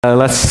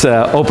Let's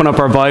open up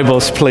our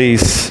Bibles,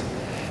 please,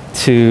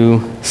 to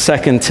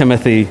 2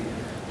 Timothy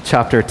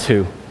chapter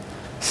 2.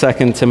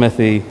 2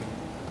 Timothy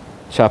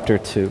chapter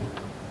 2.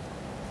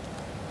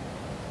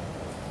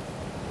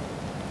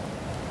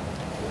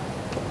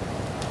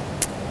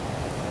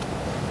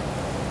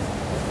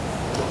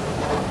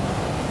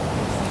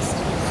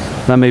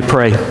 Let me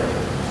pray.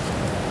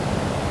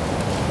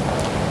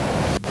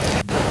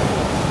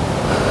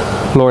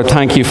 Lord,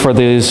 thank you for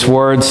these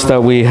words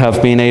that we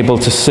have been able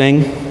to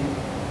sing.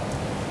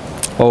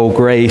 Oh,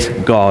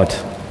 great God.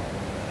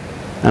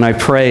 And I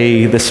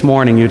pray this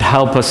morning you'd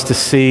help us to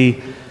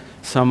see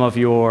some of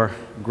your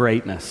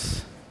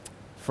greatness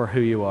for who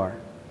you are.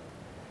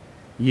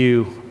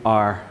 You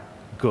are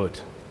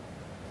good.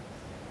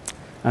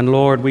 And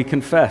Lord, we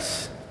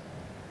confess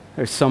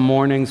there's some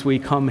mornings we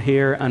come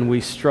here and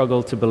we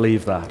struggle to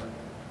believe that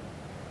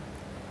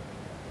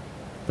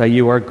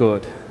you are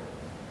good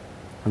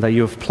and that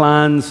you have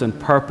plans and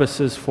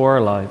purposes for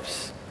our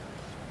lives.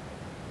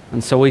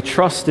 And so we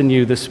trust in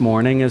you this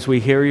morning as we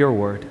hear your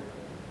word,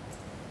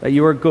 that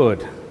you are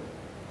good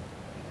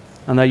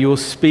and that you will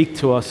speak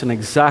to us in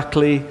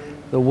exactly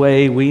the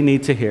way we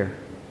need to hear,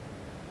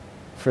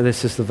 for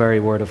this is the very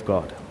word of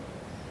God.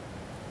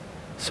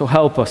 So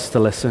help us to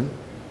listen.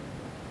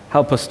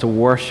 Help us to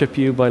worship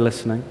you by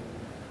listening.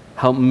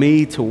 Help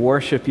me to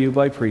worship you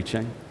by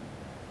preaching.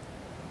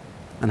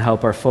 And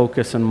help our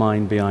focus and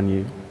mind be on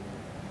you.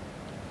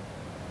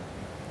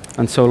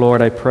 And so,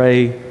 Lord, I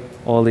pray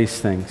all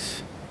these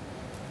things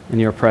in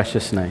your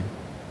precious name.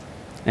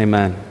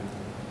 Amen.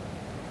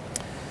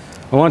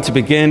 I want to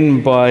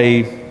begin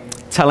by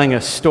telling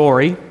a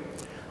story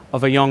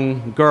of a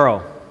young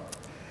girl.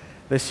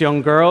 This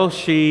young girl,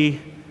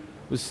 she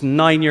was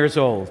 9 years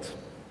old.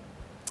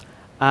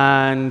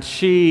 And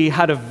she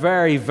had a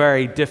very,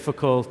 very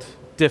difficult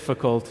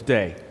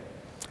day.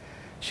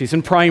 She's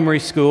in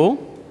primary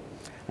school,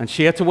 and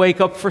she had to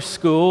wake up for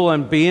school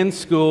and be in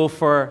school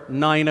for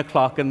 9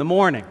 o'clock in the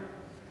morning.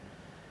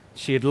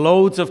 She had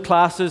loads of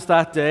classes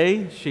that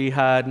day. She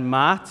had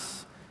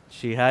maths,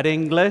 she had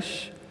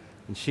English,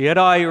 and she had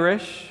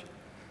Irish.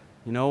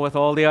 You know, with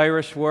all the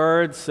Irish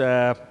words,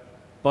 buska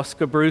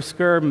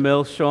brúsker,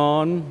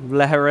 milsean,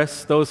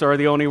 leheris, those are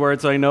the only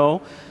words I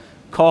know.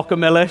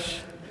 Caucamillish.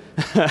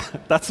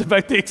 That's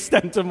about the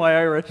extent of my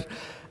Irish.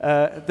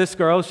 This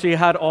girl, she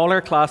had all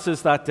her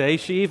classes that day.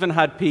 She even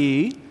had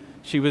PE.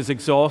 She was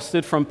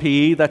exhausted from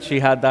PE that she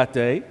had that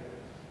day.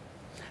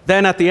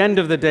 Then at the end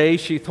of the day,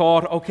 she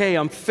thought, okay,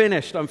 I'm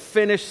finished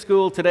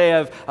school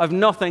today. I've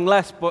nothing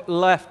left,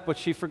 but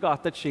she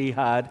forgot that she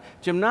had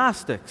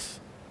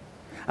gymnastics.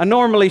 And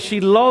normally she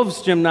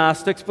loves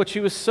gymnastics, but she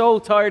was so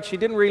tired she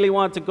didn't really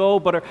want to go,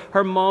 but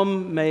her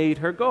mom made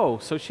her go,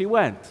 so she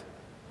went.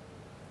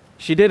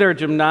 She did her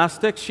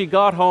gymnastics, she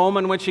got home,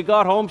 and when she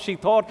got home, she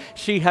thought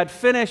she had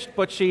finished,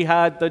 but she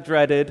had the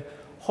dreaded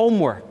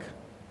homework.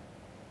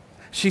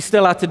 She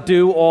still had to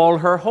do all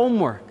her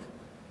homework.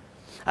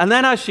 And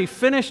then as she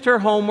finished her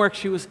homework,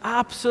 she was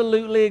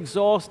absolutely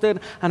exhausted,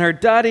 and her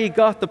daddy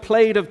got the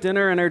plate of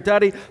dinner, and her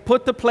daddy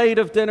put the plate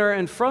of dinner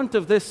in front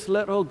of this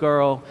little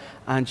girl,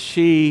 and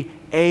she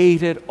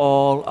ate it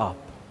all up.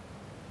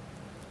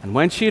 And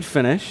when she had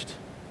finished,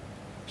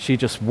 she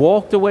just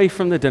walked away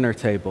from the dinner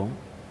table,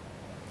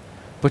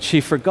 but she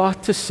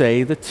forgot to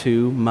say the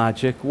two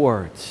magic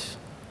words: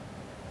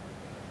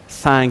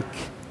 thank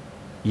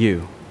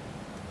you.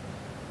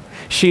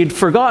 She had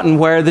forgotten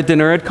where the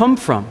dinner had come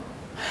from.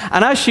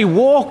 And as she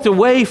walked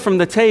away from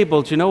the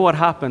table, do you know what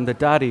happened? The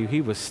daddy,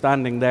 he was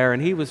standing there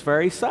and he was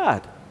very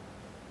sad.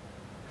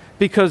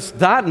 Because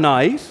that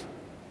night,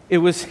 it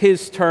was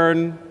his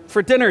turn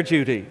for dinner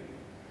duty,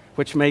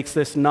 which makes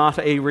this not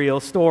a real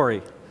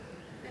story.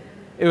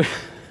 It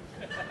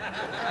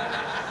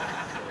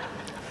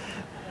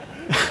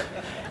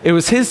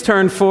was his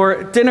turn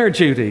for dinner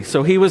duty,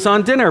 so he was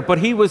on dinner, but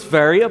he was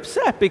very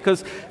upset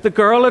because the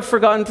girl had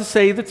forgotten to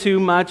say the two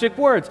magic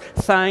words,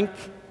 thank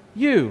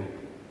you.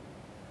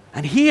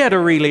 And he had a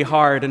really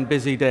hard and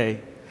busy day.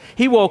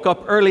 He woke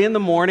up early in the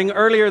morning,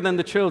 earlier than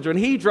the children.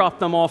 He dropped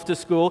them off to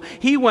school.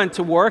 He went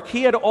to work.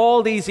 He had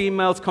all these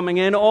emails coming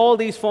in, all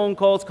these phone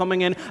calls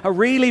coming in, a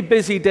really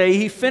busy day.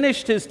 He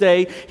finished his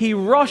day. He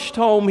rushed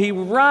home. He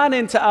ran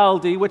into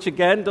Aldi, which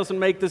again doesn't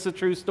make this a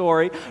true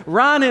story,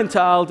 ran into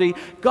Aldi,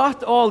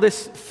 got all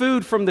this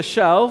food from the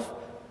shelf.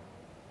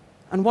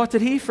 And what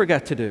did he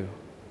forget to do?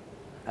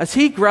 As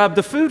he grabbed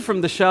the food from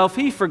the shelf,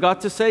 he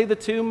forgot to say the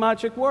two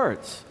magic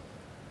words: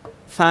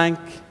 thank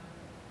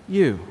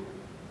you.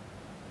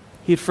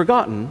 He'd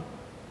forgotten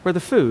where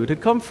the food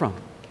had come from.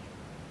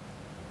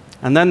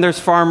 And then there's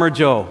Farmer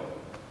Joe.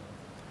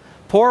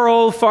 Poor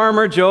old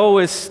Farmer Joe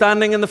is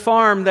standing in the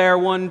farm there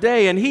one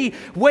day, and he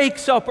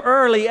wakes up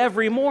early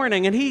every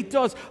morning, and he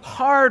does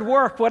hard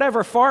work,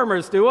 whatever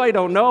farmers do, I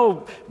don't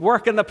know,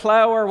 working the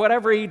plow or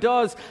whatever he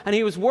does. And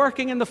he was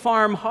working in the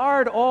farm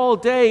hard all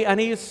day, and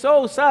he is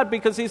so sad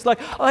because he's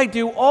like, I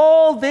do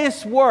all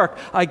this work.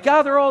 I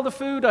gather all the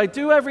food, I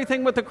do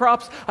everything with the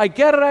crops, I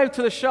get it out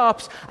to the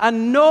shops,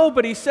 and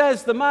nobody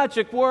says the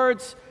magic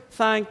words,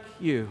 thank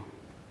you.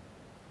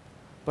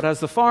 But as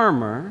the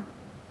farmer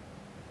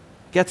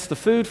gets the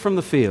food from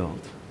the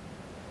field,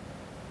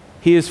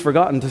 he has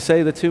forgotten to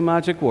say the two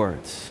magic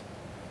words,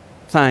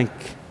 thank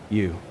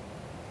you.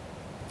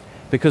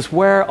 Because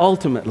where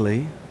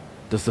ultimately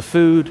does the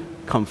food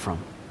come from?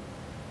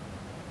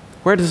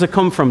 Where does it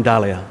come from,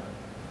 Dahlia?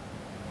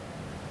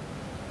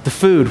 The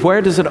food,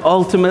 where does it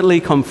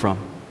ultimately come from?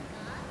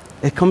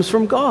 It comes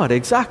from God,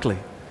 exactly.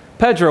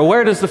 Pedro,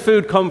 where does the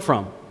food come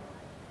from?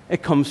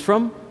 It comes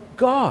from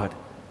God,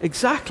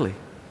 exactly.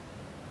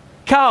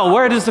 Cal,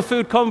 where does the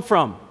food come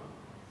from?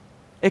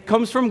 It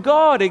comes from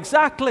God,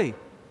 exactly.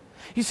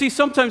 You see,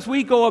 sometimes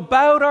we go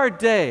about our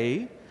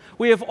day,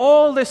 we have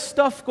all this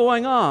stuff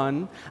going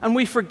on, and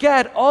we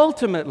forget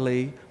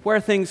ultimately where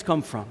things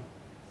come from.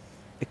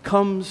 It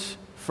comes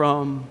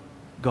from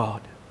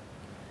God.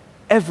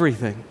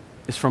 Everything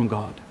is from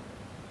God.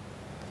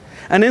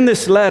 And in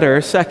this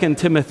letter, 2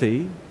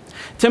 Timothy,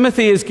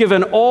 Timothy is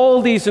given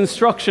all these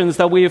instructions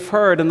that we have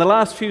heard in the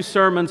last few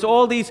sermons,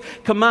 all these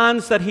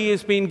commands that he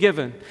has been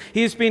given.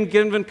 He has been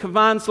given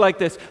commands like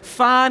this: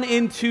 fan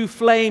into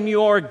flame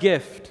your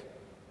gift.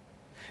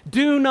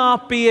 Do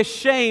not be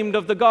ashamed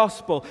of the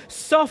gospel.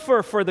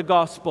 Suffer for the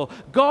gospel.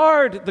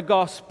 Guard the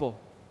gospel.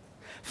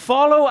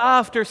 Follow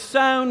after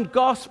sound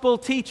gospel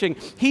teaching.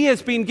 He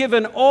has been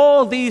given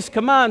all these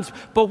commands.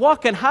 But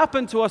what can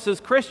happen to us as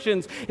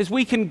Christians is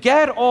we can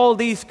get all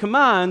these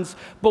commands,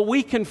 but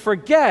we can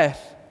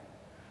forget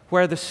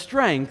where the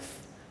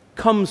strength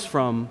comes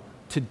from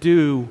to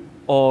do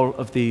all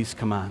of these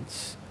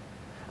commands.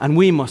 And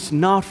we must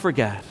not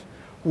forget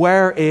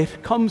where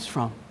it comes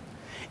from.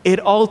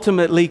 It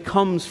ultimately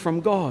comes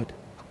from God.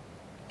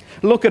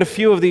 Look at a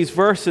few of these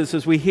verses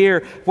as we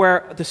hear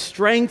where the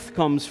strength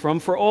comes from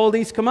for all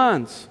these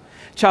commands.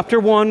 Chapter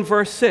 1,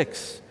 verse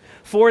 6.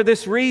 For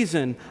this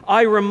reason,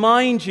 I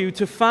remind you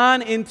to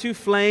fan into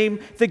flame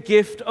the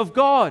gift of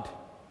God.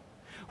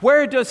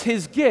 Where does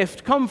his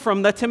gift come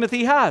from that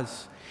Timothy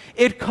has?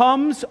 It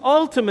comes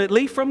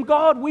ultimately from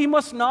God. We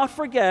must not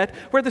forget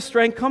where the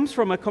strength comes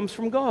from. It comes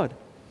from God.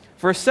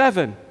 Verse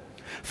 7.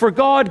 For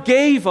God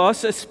gave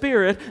us a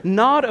spirit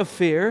not of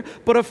fear,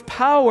 but of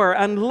power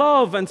and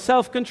love and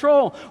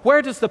self-control.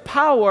 Where does the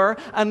power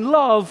and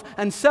love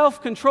and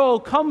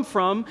self-control come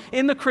from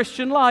in the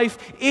Christian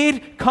life?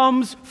 It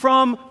comes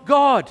from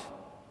God.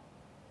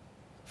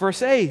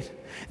 Verse 8.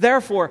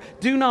 Therefore,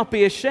 do not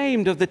be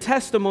ashamed of the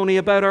testimony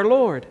about our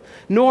Lord,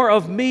 nor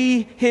of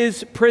me,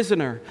 his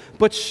prisoner,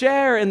 but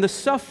share in the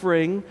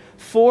suffering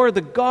for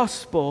the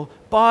gospel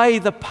by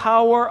the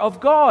power of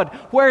God.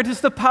 Where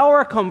does the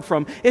power come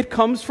from? It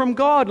comes from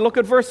God. Look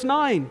at verse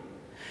 9.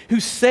 Who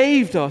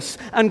saved us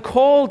and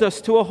called us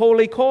to a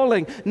holy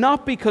calling,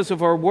 not because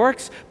of our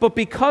works, but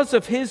because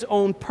of his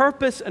own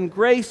purpose and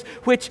grace,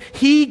 which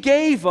he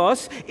gave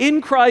us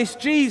in Christ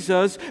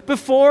Jesus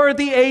before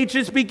the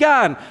ages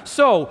began.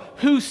 So,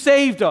 who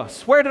saved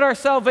us? Where did our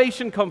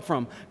salvation come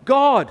from?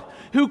 God.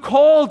 Who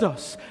called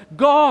us?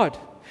 God.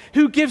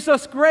 Who gives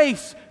us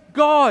grace?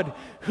 God.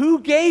 Who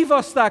gave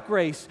us that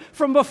grace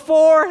from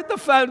before the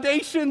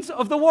foundations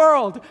of the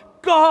world?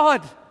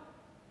 God.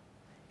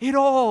 It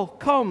all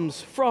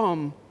comes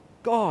from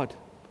God.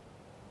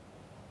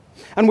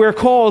 And we're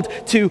called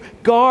to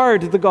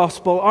guard the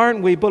gospel,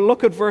 aren't we? But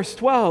look at verse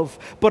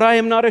 12. But I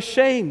am not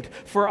ashamed,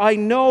 for I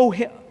know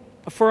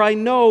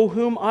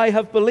whom I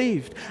have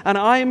believed, and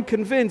I am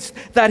convinced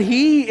that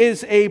he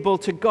is able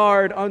to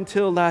guard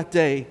until that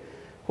day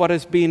what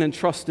has been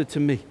entrusted to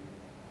me.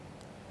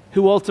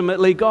 Who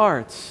ultimately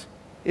guards?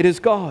 It is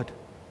God.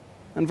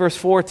 And verse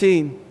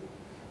 14.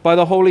 By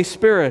the Holy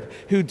Spirit,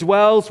 who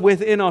dwells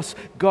within us,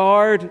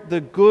 guard the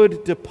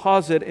good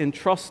deposit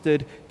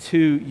entrusted to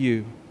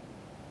you.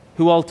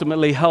 Who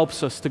ultimately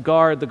helps us to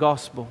guard the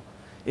gospel?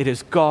 It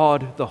is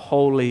God, the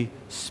Holy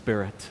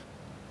Spirit.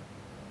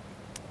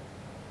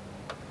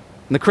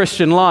 In the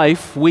Christian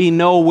life, we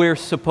know we're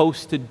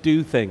supposed to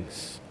do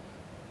things,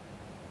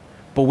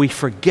 but we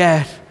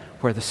forget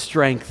where the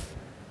strength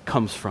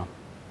comes from.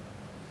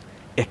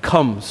 It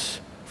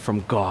comes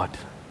from God.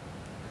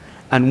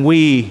 And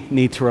we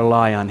need to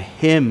rely on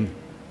him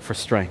for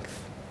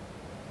strength.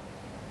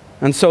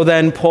 And so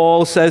then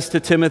Paul says to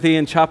Timothy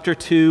in chapter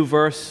 2,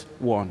 verse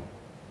 1,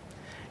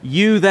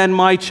 You then,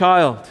 my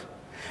child,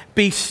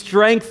 be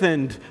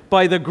strengthened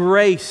by the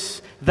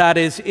grace that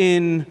is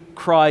in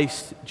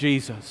Christ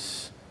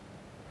Jesus.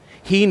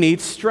 He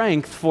needs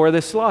strength for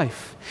this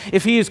life.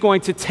 If he is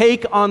going to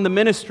take on the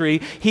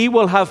ministry, he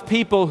will have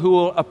people who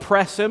will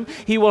oppress him.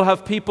 He will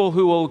have people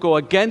who will go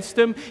against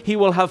him. He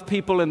will have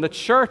people in the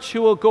church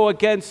who will go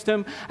against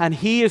him. And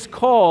he is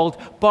called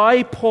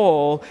by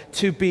Paul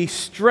to be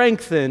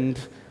strengthened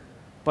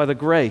by the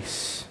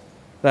grace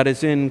that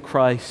is in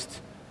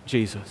Christ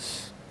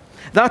Jesus.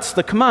 That's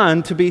the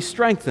command, to be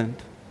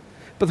strengthened.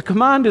 But the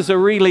command is a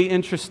really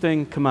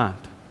interesting command.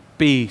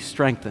 Be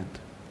strengthened.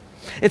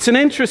 It's an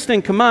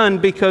interesting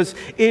command because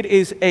it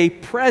is a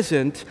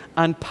present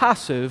and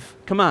passive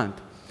command.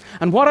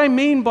 And what I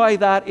mean by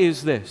that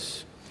is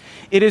this.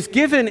 It is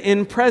given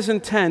in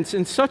present tense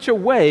in such a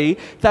way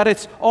that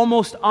it's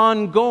almost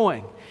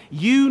ongoing.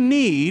 You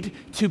need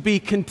to be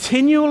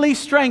continually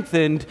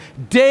strengthened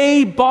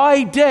day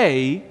by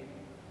day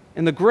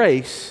in the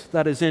grace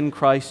that is in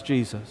Christ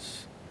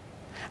Jesus.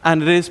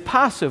 And it is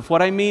passive.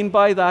 What I mean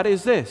by that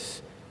is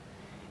this.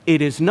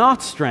 It is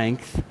not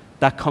strength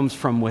that comes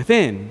from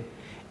within.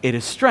 It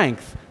is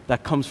strength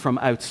that comes from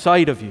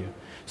outside of you.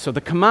 So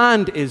the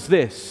command is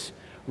this: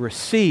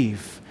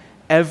 receive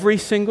every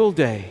single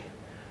day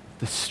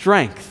the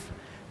strength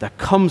that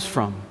comes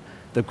from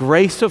the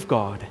grace of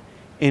God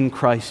in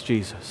Christ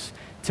Jesus.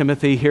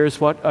 Timothy, here's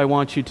what I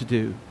want you to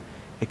do.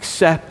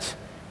 Accept,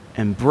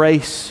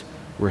 embrace,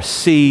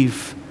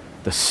 receive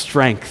the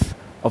strength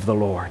of the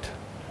Lord.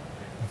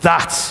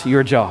 That's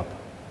your job.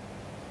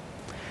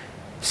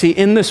 See,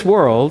 in this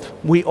world,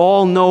 we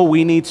all know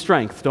we need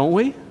strength, don't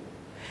we?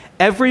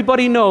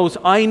 Everybody knows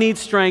I need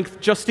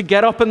strength just to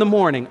get up in the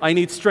morning. I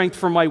need strength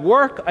for my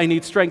work. I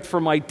need strength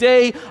for my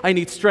day. I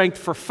need strength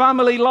for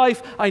family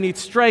life. I need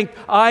strength.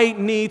 I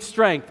need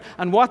strength.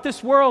 And what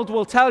this world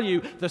will tell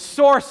you, the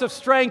source of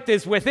strength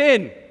is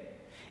within,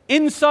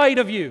 inside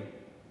of you.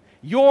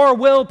 Your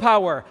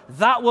willpower,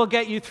 that will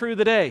get you through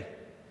the day.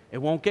 It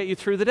won't get you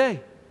through the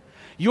day.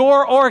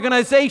 Your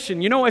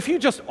organization, if you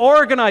just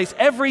organize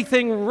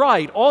everything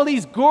right, all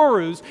these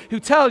gurus who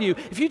tell you,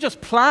 if you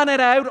just plan it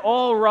out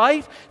all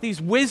right,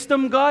 these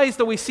wisdom guys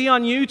that we see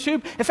on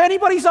YouTube, if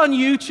anybody's on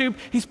YouTube,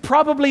 he's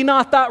probably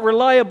not that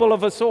reliable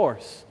of a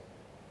source.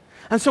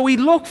 And so we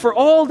look for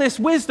all this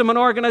wisdom and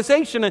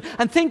organization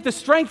and think the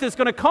strength is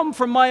going to come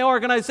from my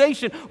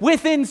organization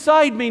within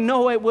inside me.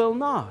 No, it will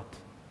not.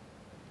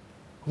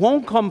 It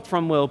won't come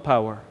from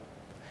willpower.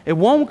 It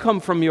won't come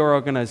from your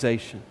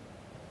organization.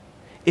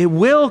 It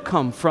will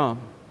come from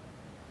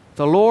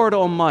the Lord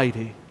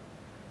Almighty,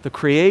 the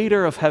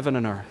Creator of heaven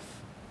and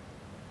earth,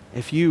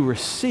 if you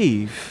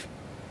receive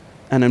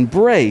and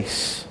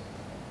embrace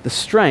the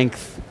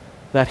strength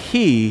that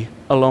He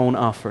alone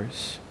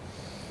offers.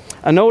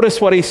 And notice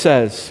what He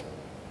says.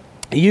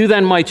 You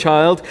then, my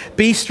child,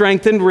 be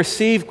strengthened,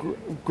 receive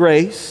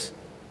grace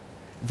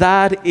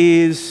that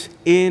is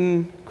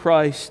in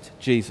Christ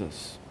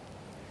Jesus.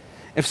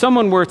 If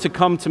someone were to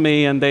come to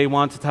me and they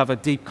wanted to have a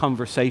deep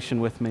conversation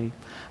with me,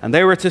 and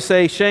they were to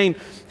say, Shane,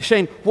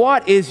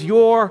 what is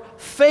your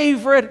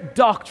favorite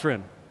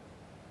doctrine?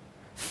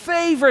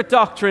 Favorite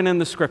doctrine in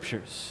the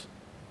Scriptures?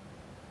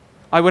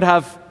 I would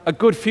have a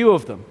good few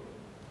of them.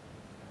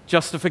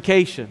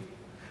 Justification,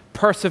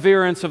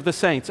 perseverance of the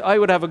saints. I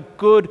would have a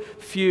good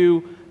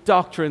few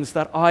doctrines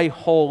that I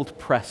hold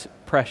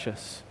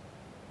precious.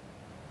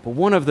 But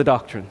one of the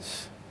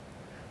doctrines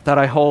that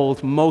I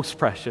hold most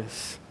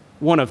precious,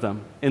 one of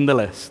them in the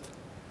list,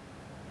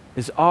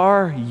 is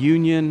our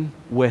union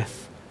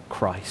with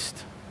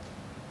Christ.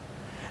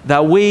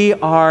 That we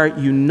are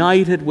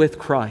united with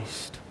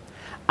Christ.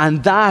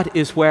 And that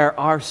is where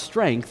our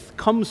strength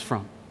comes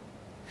from.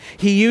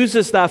 He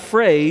uses that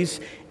phrase,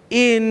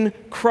 in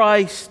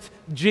Christ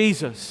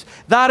Jesus.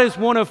 That is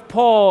one of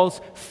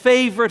Paul's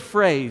favorite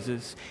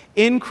phrases.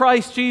 In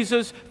Christ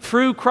Jesus,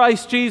 through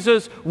Christ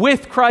Jesus,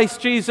 with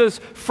Christ Jesus,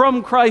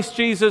 from Christ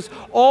Jesus.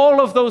 All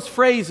of those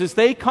phrases,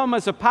 they come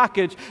as a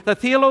package that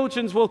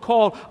theologians will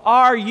call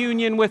our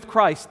union with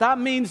Christ. That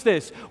means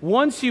this: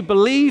 once you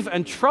believe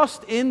and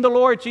trust in the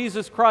Lord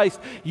Jesus Christ,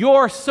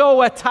 you're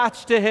so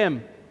attached to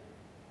Him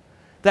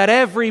that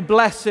every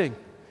blessing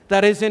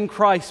that is in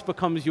Christ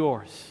becomes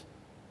yours.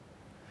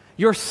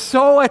 You're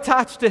so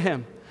attached to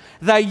Him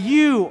that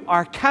you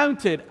are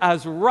counted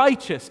as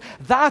righteous.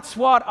 That's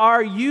what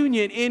our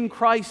union in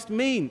Christ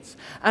means.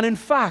 And in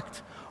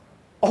fact,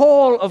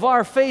 all of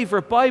our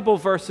favorite Bible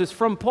verses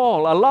from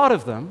Paul, a lot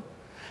of them,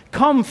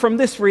 come from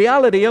this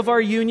reality of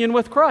our union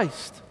with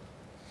Christ.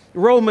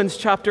 Romans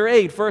chapter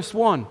 8, verse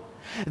 1.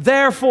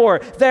 Therefore,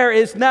 there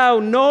is now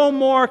no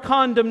more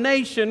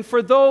condemnation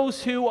for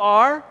those who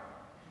are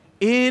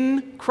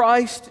in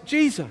Christ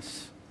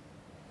Jesus.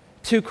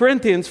 2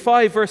 Corinthians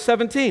 5, verse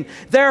 17.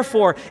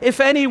 Therefore, if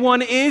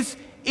anyone is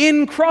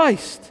in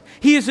Christ,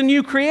 he is a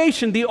new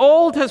creation. The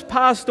old has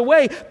passed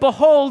away.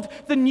 Behold,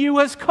 the new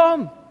has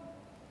come.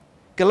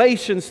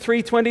 Galatians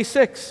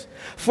 3:26.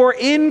 For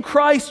in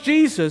Christ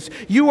Jesus,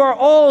 you are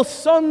all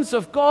sons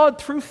of God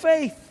through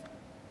faith.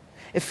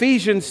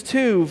 Ephesians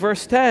 2,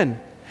 verse 10.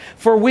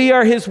 For we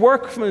are His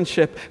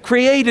workmanship,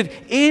 created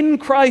in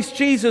Christ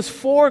Jesus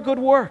for good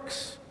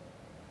works,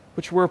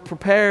 which were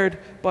prepared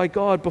by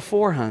God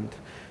beforehand.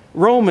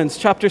 Romans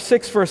chapter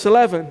 6, verse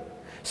 11.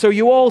 So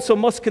you also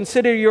must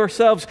consider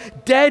yourselves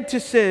dead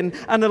to sin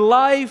and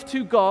alive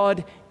to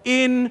God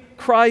in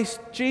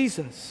Christ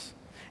Jesus.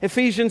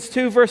 Ephesians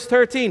 2, verse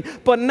 13.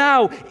 But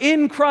now,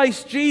 in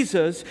Christ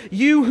Jesus,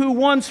 you who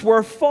once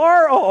were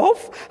far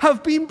off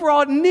have been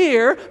brought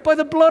near by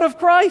the blood of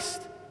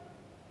Christ.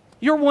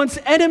 You were once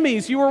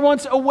enemies. You were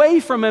once away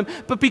from Him.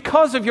 But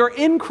because of your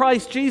in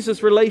Christ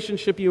Jesus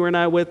relationship, you are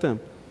now with Him.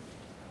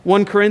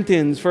 1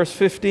 Corinthians, verse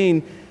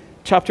 15.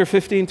 Chapter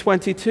 15,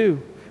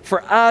 22.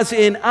 For as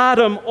in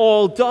Adam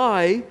all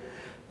die,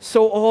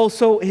 so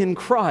also in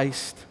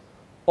Christ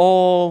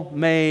all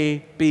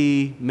may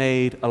be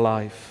made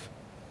alive.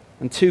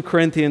 And 2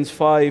 Corinthians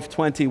 5,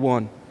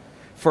 21.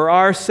 For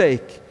our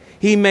sake,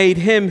 he made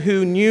him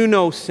who knew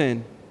no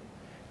sin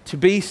to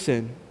be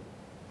sin,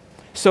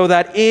 so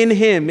that in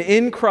him,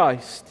 in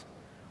Christ,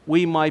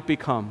 we might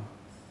become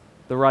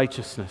the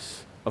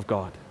righteousness of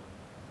God.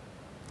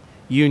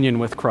 Union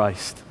with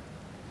Christ.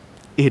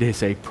 It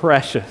is a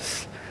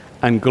precious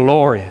and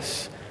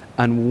glorious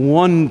and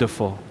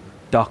wonderful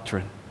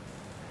doctrine.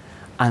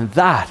 And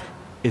that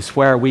is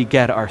where we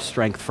get our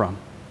strength from.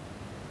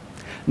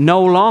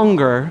 No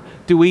longer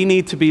do we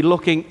need to be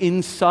looking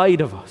inside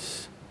of us.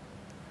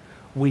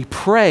 We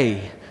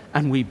pray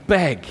and we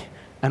beg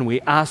and we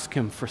ask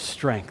him for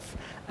strength.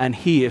 And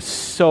he is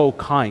so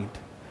kind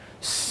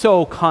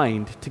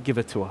to give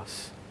it to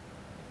us.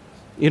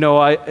 You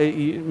know,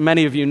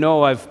 many of you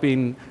know I've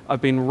been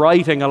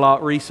writing a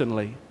lot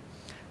recently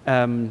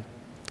in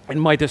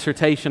my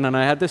dissertation, and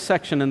I had this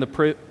section in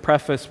the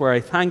preface where I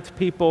thanked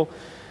people,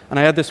 and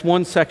I had this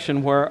one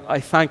section where I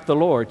thanked the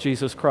Lord,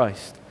 Jesus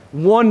Christ.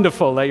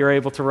 Wonderful that you're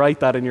able to write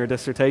that in your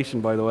dissertation,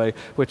 by the way,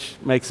 which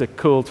makes it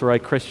cool to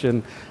write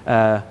Christian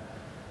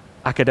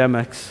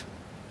academics.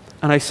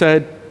 And I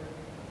said,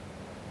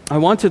 I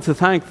wanted to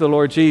thank the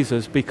Lord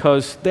Jesus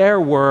because there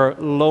were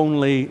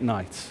lonely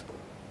nights,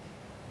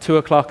 2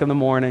 o'clock in the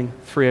morning,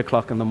 3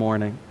 o'clock in the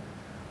morning,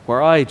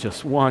 where I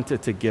just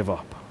wanted to give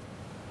up.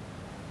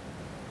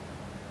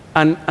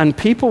 And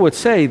people would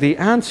say, the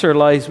answer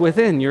lies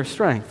within your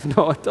strength.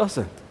 No, it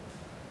doesn't.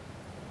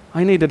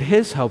 I needed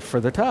his help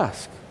for the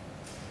task.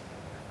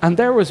 And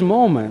there was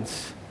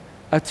moments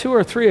at 2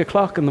 or 3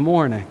 o'clock in the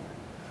morning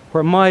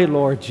where my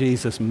Lord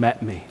Jesus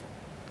met me.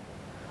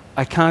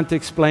 I can't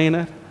explain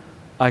it.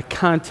 I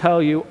can't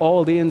tell you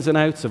all the ins and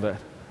outs of it.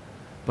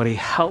 But he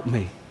helped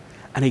me.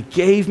 And he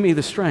gave me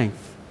the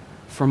strength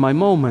for my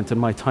moment and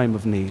my time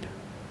of need.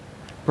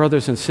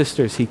 Brothers and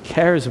sisters, he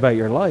cares about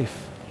your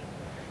life.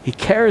 He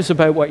cares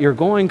about what you're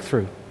going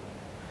through.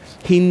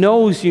 He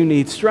knows you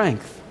need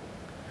strength.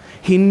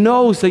 He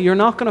knows that you're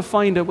not going to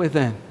find it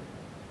within.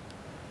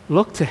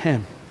 Look to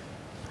him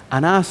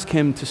and ask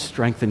him to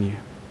strengthen you.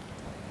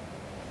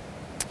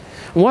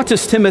 What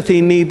does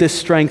Timothy need this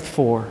strength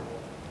for?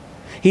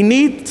 He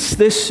needs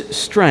this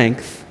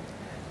strength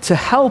to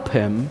help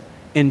him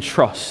in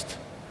trust.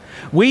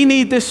 We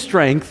need this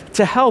strength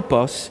to help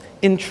us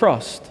in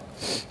trust.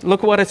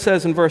 Look what it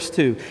says in verse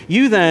 2.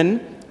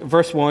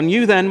 Verse 1,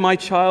 you then, my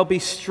child, be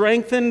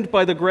strengthened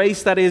by the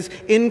grace that is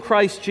in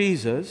Christ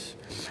Jesus,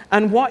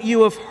 and what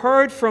you have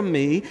heard from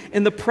me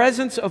in the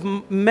presence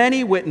of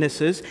many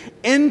witnesses,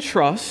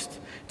 entrust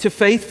to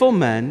faithful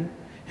men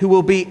who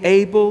will be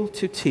able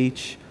to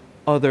teach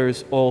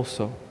others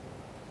also.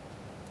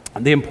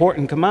 And the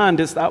important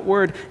command is that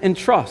word,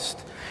 entrust.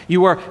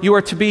 You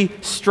are to be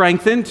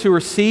strengthened, to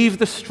receive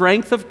the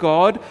strength of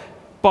God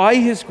by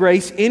his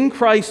grace in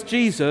Christ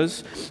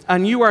Jesus,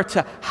 and you are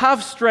to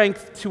have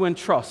strength to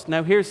entrust.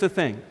 Now here's the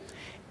thing.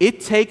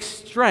 It takes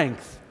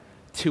strength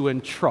to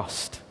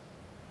entrust.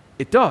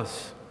 It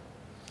does.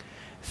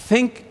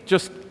 Think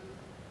just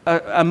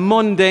a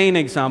mundane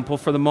example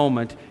for the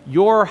moment.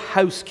 Your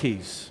house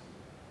keys.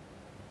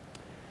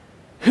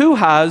 Who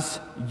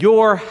has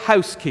your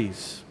house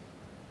keys?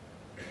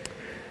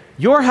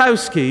 Your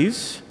house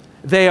keys,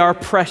 they are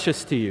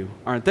precious to you,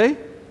 aren't they?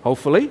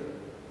 Hopefully.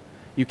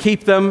 You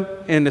keep them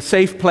in a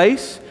safe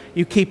place.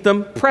 You keep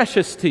them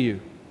precious to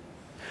you.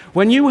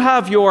 When you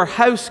have your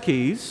house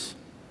keys,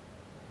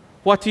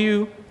 what do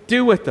you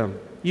do with them?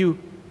 You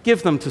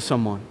give them to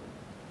someone.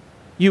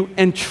 You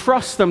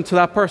entrust them to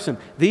that person.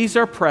 These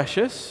are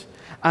precious,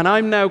 and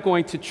I'm now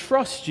going to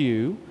trust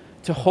you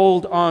to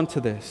hold on to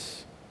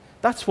this.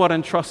 That's what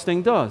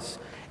entrusting does.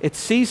 It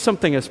sees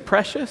something as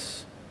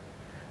precious,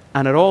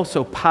 and it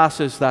also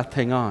passes that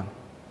thing on.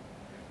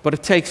 But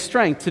it takes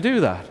strength to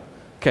do that.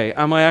 Okay,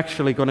 am I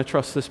actually going to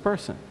trust this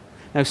person?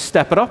 Now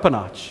step it up a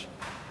notch.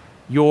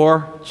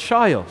 Your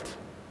child.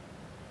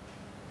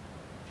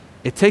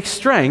 It takes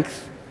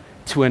strength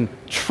to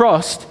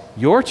entrust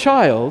your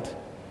child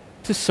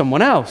to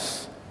someone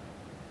else.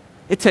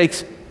 It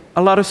takes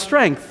a lot of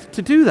strength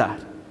to do that.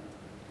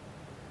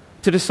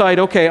 To decide,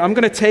 okay, I'm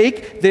going to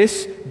take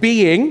this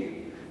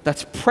being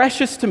that's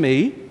precious to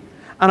me,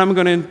 and I'm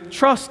going to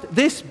entrust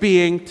this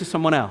being to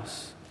someone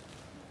else.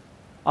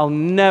 I'll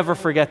never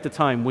forget the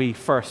time we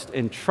first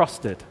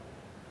entrusted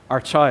our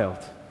child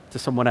to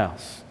someone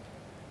else.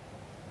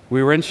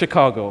 We were in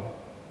Chicago.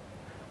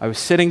 I was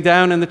sitting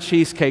down in the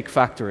Cheesecake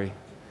Factory.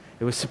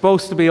 It was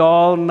supposed to be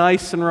all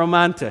nice and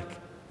romantic.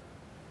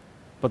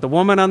 But the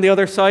woman on the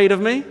other side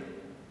of me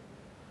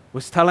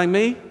was telling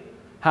me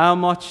how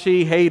much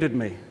she hated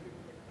me.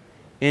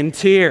 In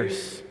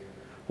tears.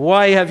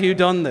 Why have you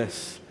done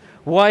this?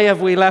 Why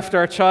have we left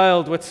our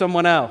child with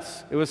someone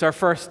else? It was our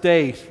first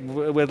date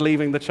with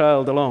leaving the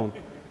child alone.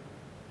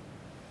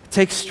 It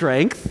takes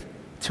strength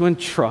to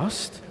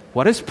entrust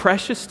what is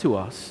precious to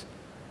us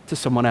to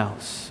someone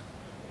else.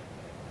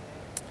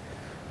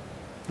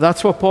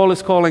 That's what Paul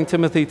is calling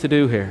Timothy to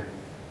do here.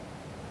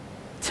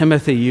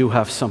 Timothy, you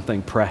have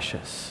something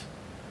precious,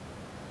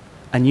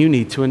 and you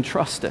need to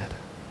entrust it.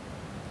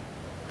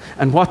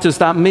 And what does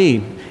that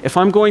mean? If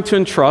I'm going to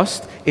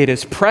entrust, it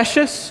is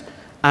precious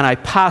and I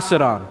pass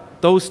it on.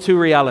 Those two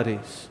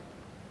realities.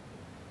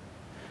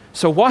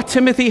 So what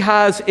Timothy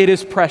has, it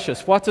is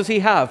precious. What does he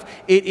have?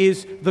 It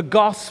is the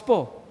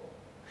gospel.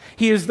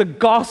 He is the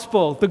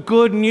gospel, the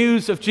good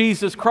news of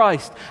Jesus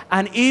Christ.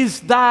 And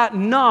is that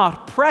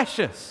not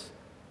precious?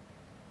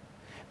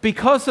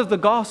 Because of the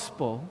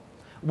gospel,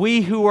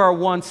 we who were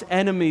once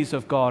enemies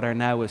of God are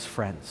now his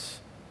friends.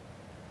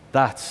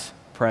 That's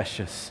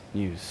precious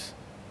news.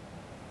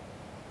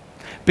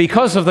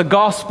 Because of the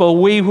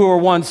gospel, we who were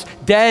once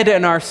dead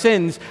in our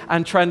sins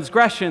and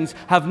transgressions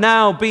have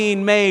now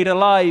been made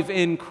alive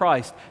in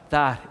Christ.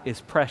 That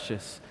is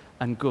precious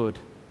and good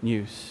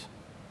news.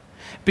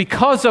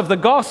 Because of the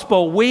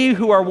gospel, we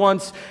who are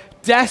once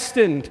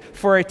destined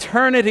for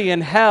eternity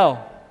in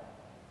hell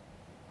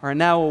are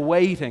now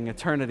awaiting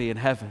eternity in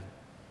heaven.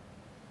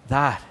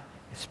 That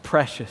is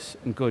precious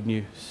and good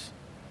news.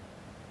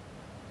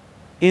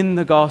 In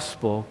the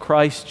gospel,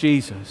 Christ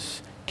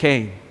Jesus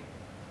came.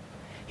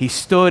 He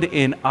stood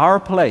in our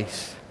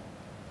place.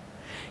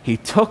 He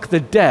took the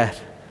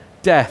death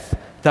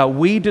that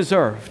we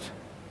deserved.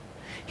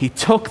 He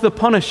took the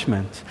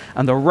punishment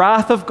and the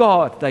wrath of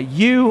God that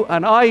you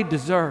and I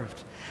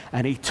deserved.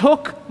 And he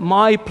took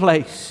my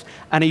place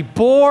and he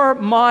bore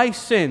my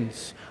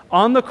sins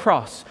on the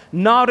cross,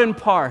 not in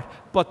part,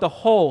 but the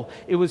whole.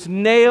 It was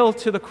nailed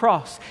to the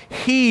cross.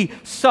 He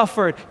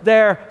suffered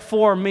there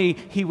for me.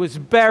 He was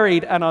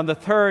buried, and on the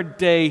third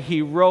day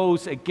he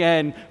rose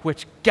again,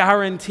 which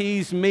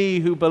guarantees me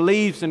who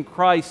believes in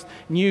Christ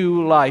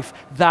new life.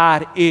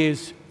 That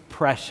is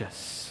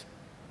precious.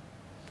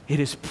 It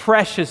is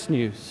precious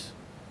news.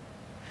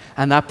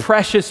 And that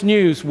precious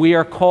news, we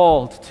are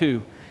called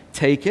to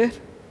take it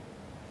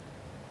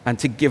and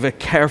to give it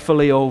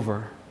carefully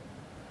over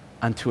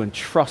and to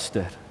entrust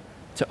it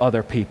to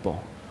other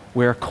people.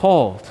 We're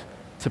called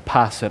to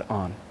pass it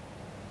on.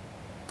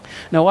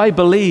 Now, I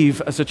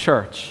believe as a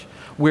church,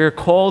 we're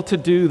called to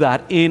do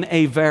that in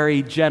a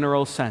very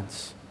general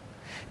sense.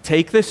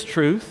 Take this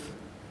truth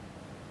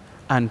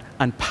and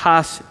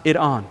pass it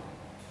on.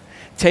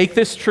 Take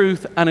this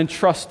truth and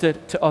entrust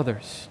it to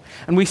others.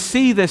 And we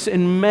see this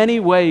in many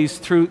ways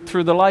through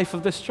the life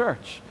of this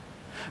church.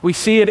 We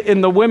see it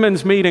in the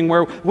women's meeting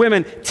where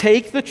women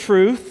take the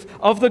truth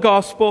of the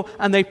gospel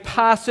and they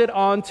pass it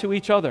on to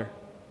each other.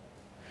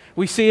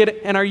 We see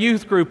it in our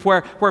youth group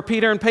where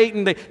Peter and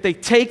Peyton, they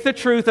take the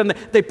truth and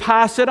they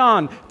pass it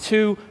on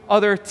to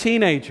other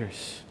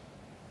teenagers.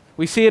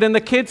 We see it in the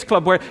kids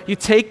club where you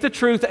take the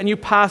truth and you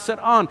pass it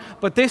on.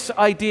 But this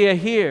idea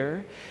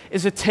here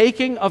is a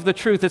taking of the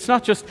truth. It's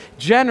not just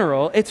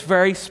general, it's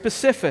very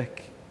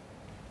specific.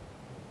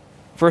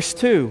 Verse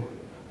 2,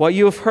 what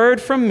you have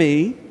heard from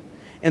me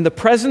in the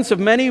presence of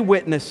many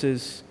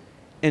witnesses,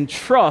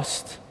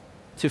 entrust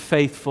to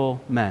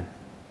faithful men.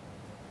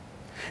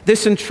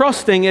 This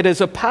entrusting, it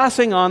is a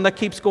passing on that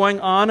keeps going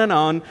on and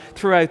on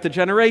throughout the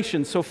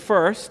generations. So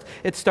first,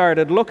 it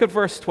started, look at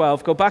verse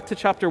 12, go back to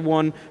chapter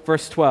 1,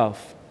 verse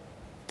 12.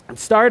 It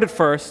started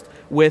first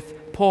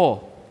with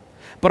Paul.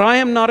 But I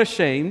am not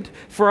ashamed,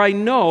 for I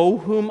know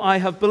whom I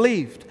have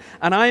believed,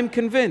 and I am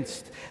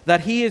convinced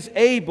that he is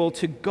able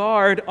to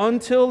guard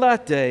until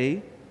that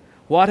day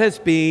what has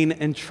been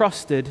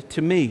entrusted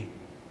to me.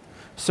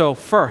 So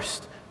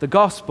first, the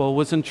gospel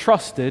was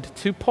entrusted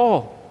to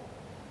Paul.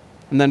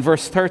 And then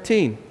verse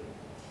 13.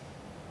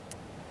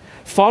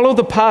 Follow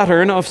the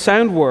pattern of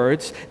sound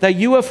words that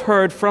you have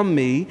heard from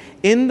me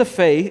in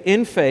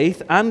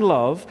faith and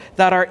love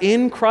that are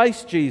in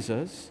Christ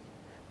Jesus,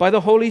 by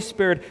the Holy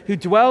Spirit who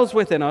dwells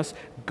within us.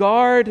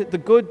 Guard the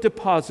good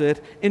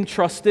deposit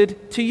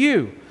entrusted to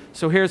you.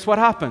 So here's what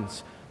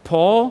happens.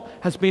 Paul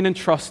has been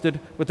entrusted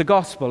with the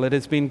gospel. It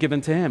has been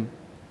given to him.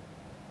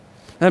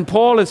 And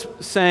Paul is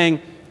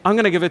saying, I'm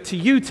going to give it to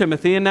you,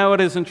 Timothy, and now it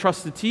is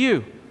entrusted to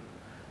you.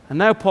 And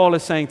now Paul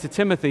is saying to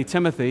Timothy,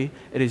 Timothy,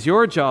 it is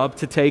your job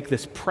to take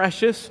this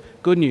precious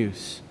good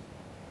news,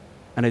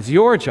 and it's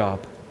your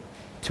job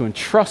to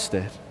entrust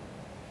it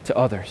to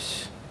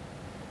others.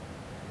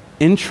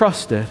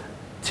 Entrust it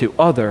to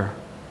other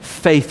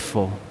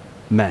faithful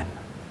men.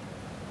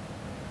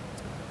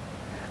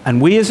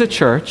 And we as a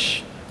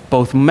church,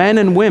 both men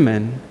and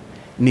women,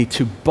 need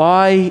to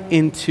buy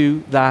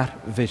into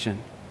that vision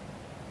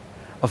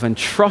of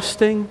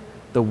entrusting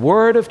the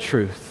word of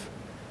truth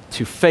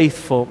to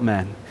faithful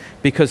men.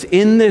 Because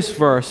in this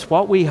verse,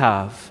 what we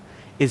have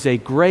is a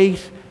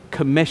Great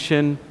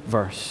Commission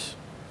verse.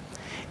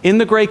 In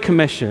the Great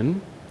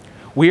Commission,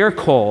 we are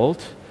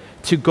called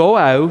to go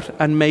out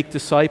and make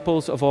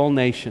disciples of all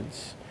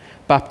nations,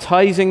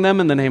 baptizing them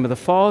in the name of the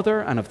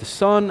Father and of the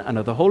Son and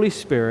of the Holy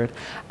Spirit,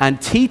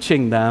 and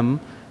teaching them,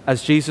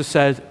 as Jesus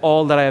said,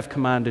 all that I have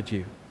commanded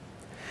you.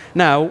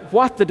 Now,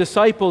 what the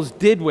disciples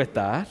did with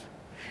that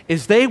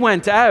is they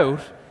went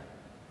out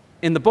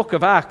in the book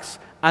of Acts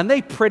and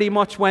they pretty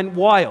much went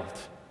wild.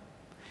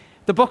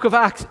 The book of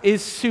Acts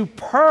is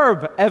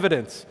superb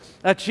evidence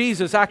that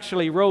Jesus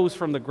actually rose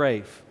from the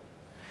grave.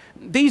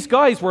 These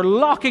guys were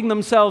locking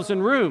themselves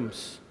in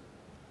rooms,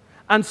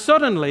 and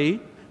suddenly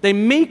they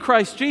meet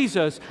Christ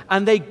Jesus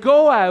and they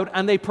go out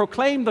and they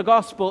proclaim the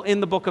gospel in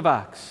the book of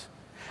Acts.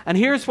 And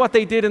here's what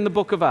they did in the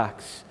book of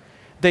Acts.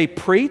 They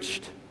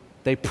preached,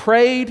 they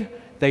prayed,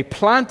 they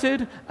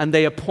planted, and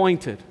they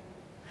appointed.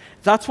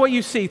 That's what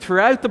you see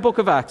throughout the book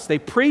of Acts. They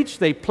preached,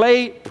 they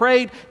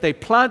prayed, they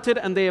planted,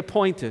 and they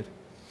appointed.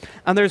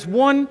 And there's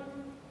one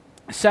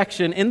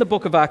section in the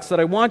book of Acts that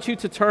I want you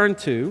to turn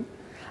to,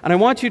 and I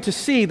want you to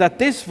see that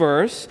this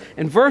verse,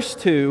 in verse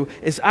 2,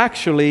 is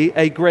actually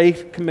a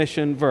Great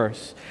Commission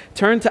verse.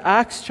 Turn to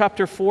Acts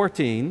chapter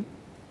 14,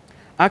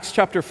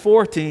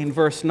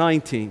 verse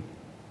 19.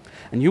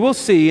 And you will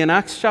see in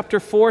Acts chapter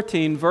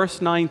 14,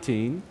 verse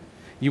 19,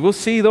 you will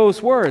see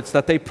those words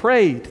that they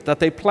prayed, that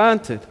they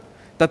planted,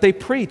 that they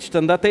preached,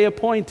 and that they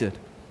appointed.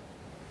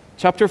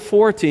 Chapter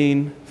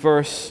 14,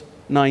 verse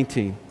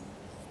 19.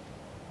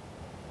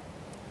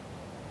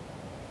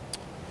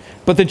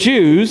 But the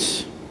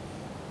Jews,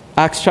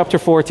 Acts chapter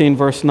 14,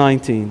 verse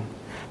 19.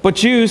 But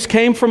Jews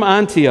came from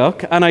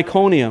Antioch and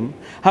Iconium.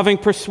 Having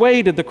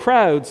persuaded the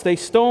crowds, they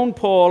stoned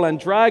Paul and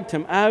dragged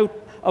him out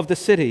of the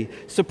city,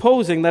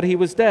 supposing that he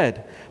was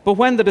dead. But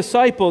when the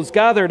disciples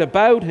gathered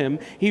about him,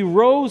 he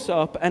rose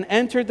up and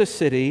entered the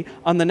city.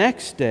 On the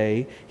next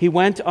day, he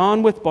went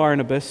on with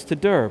Barnabas to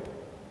Derbe.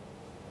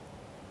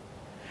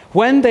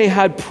 When they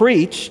had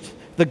preached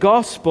the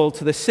gospel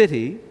to the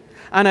city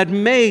and had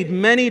made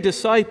many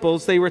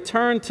disciples, they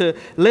returned to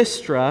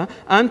Lystra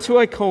and to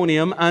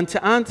Iconium and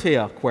to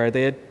Antioch, where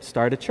they had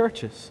started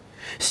churches,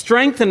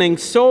 strengthening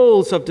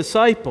souls of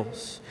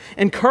disciples,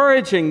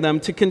 encouraging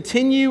them to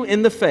continue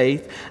in the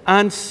faith,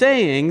 and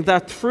saying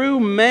that through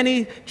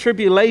many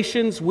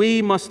tribulations we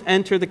must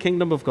enter the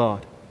kingdom of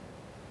God.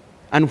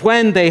 And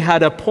when they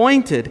had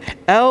appointed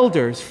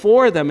elders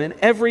for them in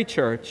every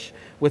church,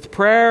 with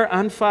prayer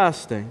and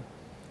fasting,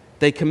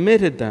 they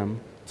committed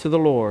them to the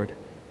Lord,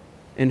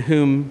 in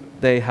whom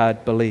they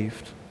had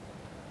believed.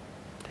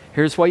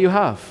 Here's what you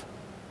have.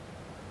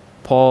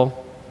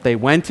 Paul, they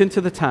went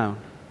into the town,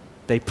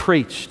 they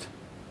preached,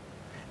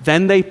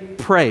 then they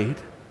prayed,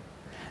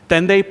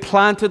 then they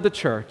planted the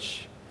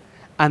church,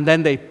 and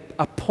then they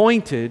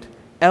appointed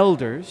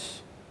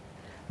elders,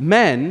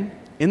 men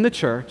in the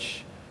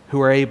church who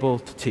were able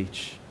to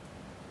teach.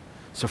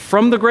 So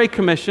from the Great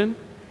Commission,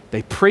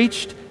 they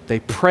preached, they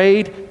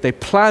prayed, they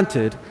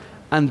planted,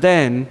 and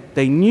then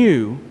they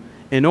knew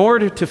in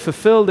order to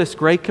fulfill this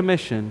Great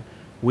Commission,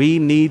 we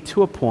need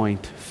to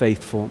appoint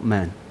faithful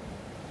men.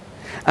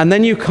 And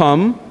then you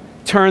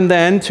turn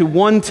then to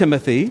 1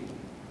 Timothy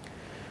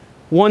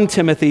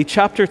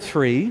chapter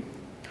 3,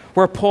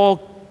 where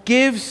Paul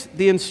gives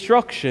the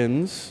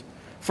instructions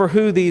for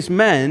who these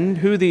men,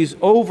 who these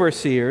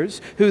overseers,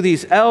 who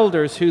these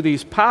elders, who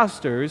these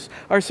pastors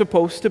are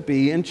supposed to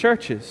be in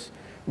churches.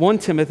 1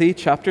 Timothy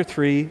chapter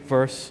 3,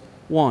 verse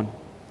 1.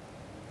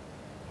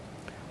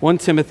 1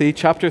 Timothy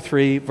chapter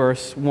 3,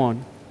 verse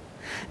 1.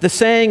 The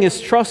saying is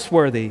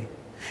trustworthy.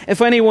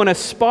 If anyone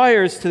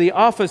aspires to the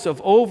office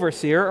of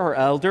overseer or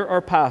elder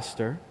or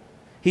pastor,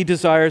 he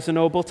desires a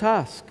noble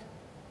task.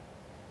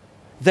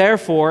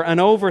 Therefore, an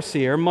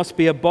overseer must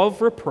be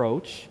above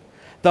reproach,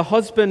 the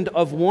husband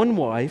of one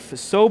wife,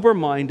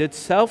 sober-minded,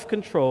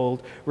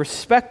 self-controlled,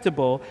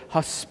 respectable,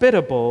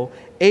 hospitable,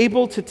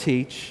 able to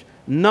teach,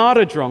 not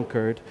a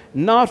drunkard,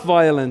 not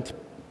violent,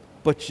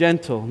 but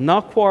gentle,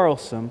 not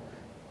quarrelsome,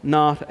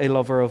 not a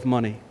lover of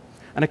money.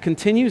 And it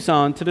continues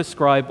on to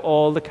describe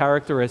all the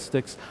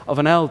characteristics of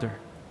an elder.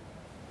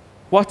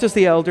 What does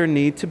the elder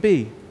need to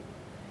be?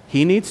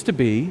 He needs to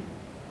be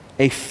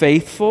a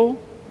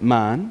faithful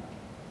man,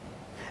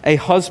 a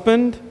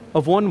husband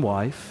of one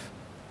wife,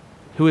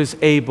 who is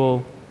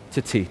able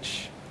to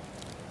teach.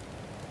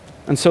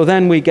 And so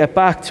then we get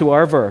back to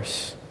our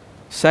verse,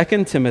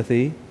 2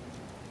 Timothy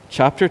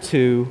chapter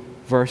 2,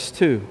 verse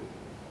 2.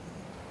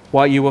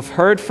 What you have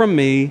heard from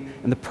me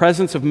in the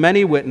presence of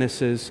many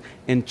witnesses,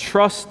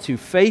 entrust to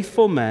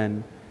faithful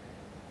men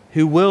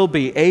who will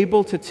be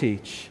able to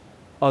teach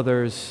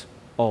others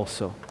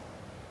also.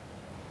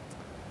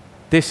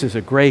 This is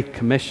a Great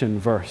Commission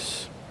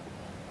verse.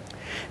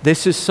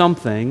 This is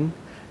something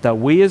that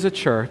we as a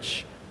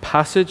church,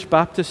 Passage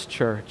Baptist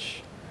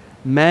Church,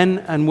 men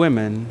and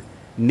women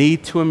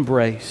need to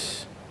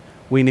embrace.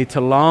 We need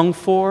to long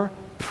for,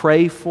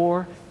 pray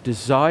for,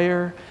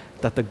 desire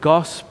that the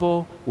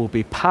gospel will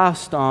be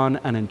passed on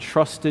and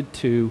entrusted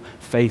to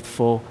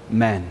faithful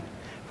men,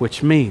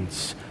 which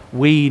means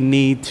we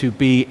need to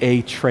be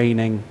a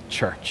training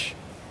church.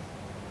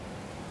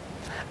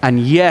 And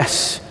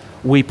yes,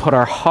 we put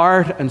our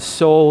heart and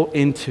soul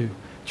into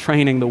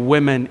training the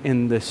women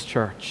in this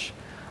church,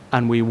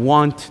 and we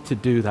want to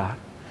do that.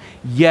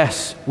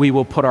 Yes, we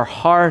will put our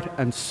heart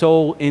and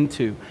soul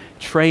into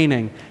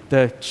training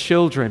the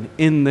children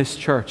in this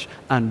church,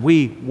 and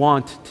we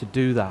want to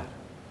do that.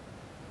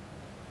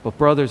 But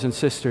brothers and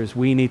sisters,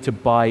 we need to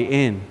buy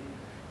in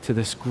to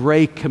this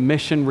Great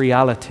Commission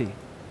reality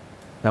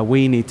that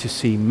we need to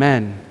see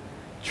men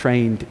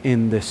trained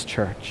in this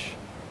church.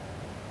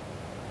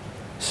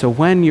 So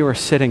when you are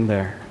sitting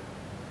there,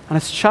 and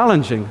it's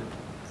challenging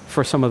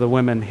for some of the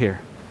women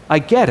here, I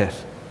get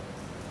it.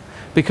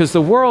 Because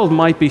the world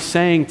might be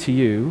saying to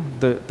you,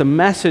 the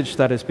message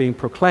that is being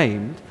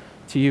proclaimed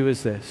to you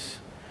is this.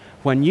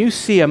 When you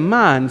see a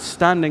man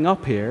standing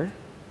up here,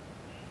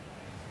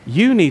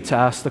 you need to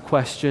ask the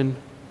question,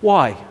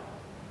 why?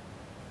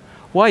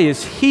 Why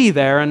is he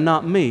there and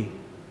not me?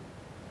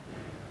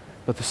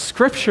 But the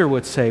Scripture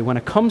would say, when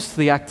it comes to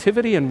the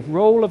activity and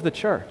role of the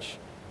church,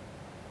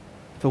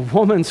 the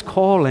woman's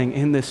calling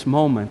in this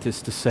moment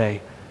is to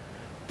say,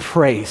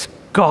 praise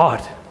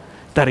God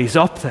that he's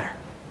up there.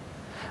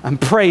 And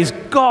praise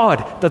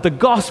God that the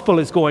gospel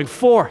is going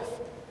forth.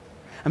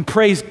 And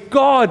praise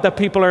God that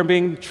people are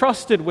being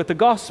trusted with the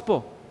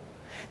gospel.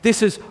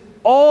 This is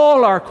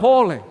all our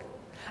calling,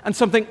 and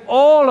something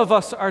all of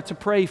us are to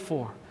pray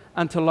for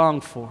and to long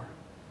for.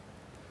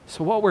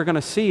 So what we're going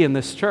to see in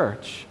this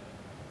church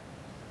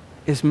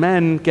is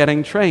men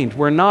getting trained.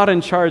 We're not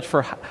in charge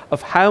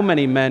of how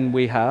many men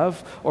we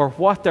have or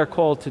what they're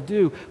called to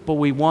do, but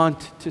we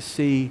want to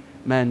see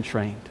men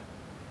trained.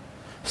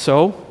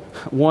 So,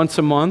 once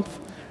a month,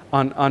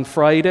 on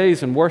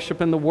Fridays and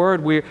worship in the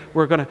Word,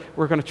 we're going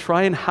to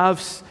try and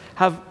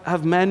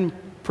have men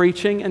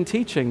preaching and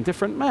teaching,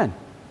 different men,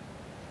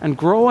 and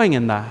growing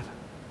in that.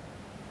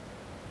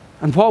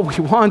 And what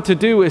we want to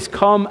do is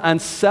come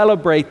and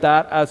celebrate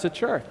that as a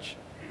church.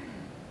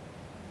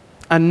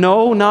 And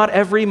no, not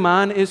every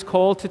man is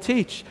called to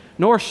teach,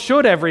 nor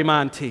should every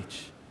man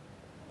teach.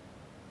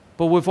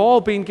 But we've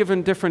all been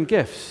given different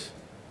gifts.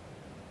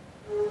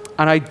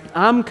 And I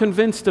am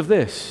convinced of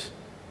this.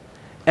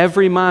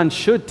 Every man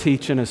should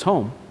teach in his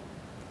home.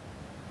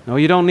 No,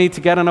 you don't need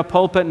to get in a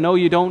pulpit. No,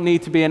 you don't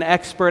need to be an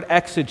expert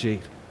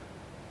exegete.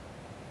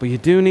 But you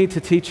do need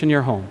to teach in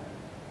your home.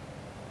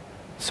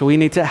 So we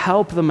need to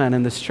help the men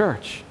in this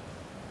church.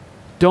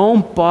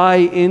 Don't buy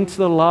into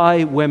the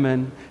lie,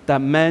 women,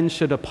 that men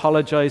should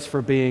apologize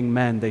for being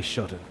men. They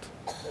shouldn't.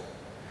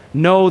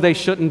 No, they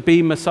shouldn't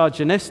be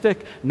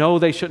misogynistic. No,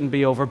 they shouldn't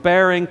be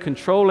overbearing,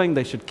 controlling.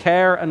 They should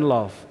care and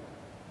love.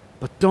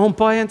 But don't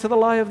buy into the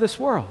lie of this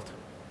world.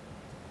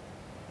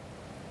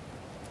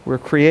 We're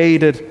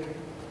created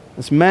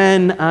as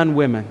men and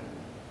women,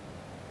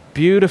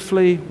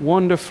 beautifully,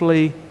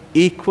 wonderfully,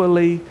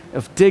 equally,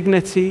 of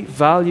dignity,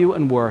 value,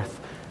 and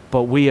worth,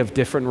 but we have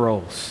different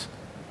roles.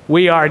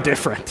 We are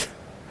different.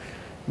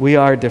 We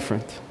are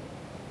different.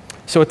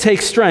 So it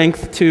takes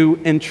strength to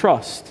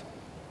entrust.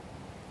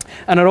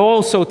 And it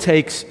also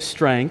takes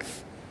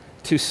strength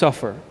to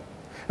suffer.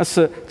 That's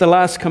the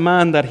last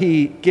command that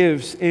he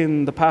gives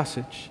in the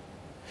passage.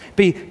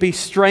 Be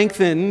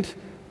strengthened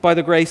by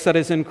the grace that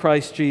is in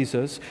Christ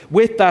Jesus.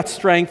 With that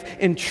strength,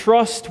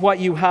 entrust what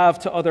you have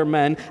to other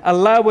men.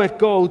 Allow it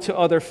go to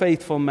other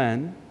faithful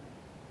men.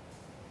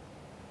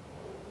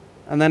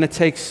 And then it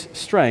takes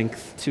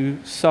strength to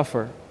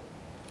suffer.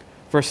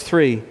 Verse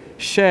 3,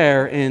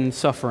 share in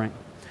suffering.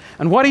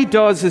 And what he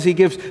does is he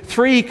gives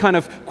three kind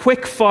of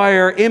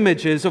quick-fire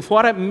images of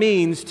what it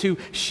means to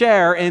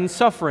share in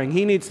suffering.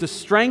 He needs the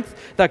strength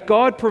that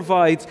God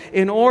provides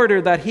in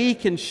order that he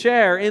can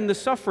share in the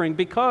suffering,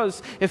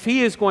 because if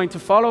he is going to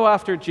follow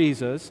after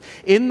Jesus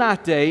in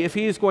that day, if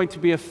he is going to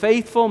be a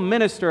faithful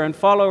minister and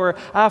follower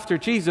after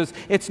Jesus,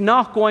 it's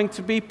not going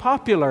to be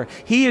popular.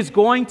 He is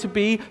going to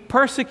be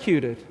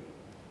persecuted.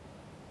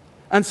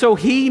 And so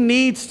he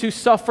needs to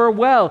suffer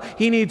well.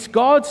 He needs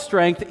God's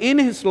strength in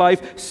his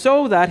life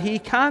so that he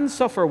can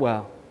suffer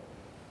well.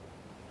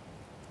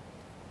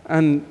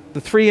 And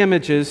the three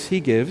images he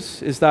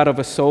gives is that of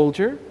a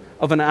soldier,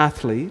 of an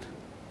athlete,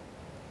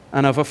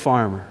 and of a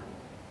farmer.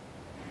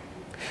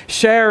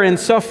 Share in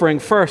suffering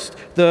first,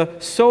 the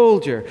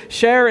soldier.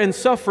 Share in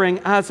suffering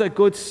as a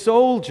good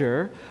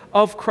soldier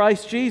of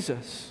Christ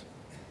Jesus.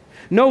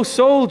 No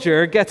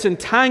soldier gets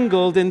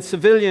entangled in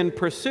civilian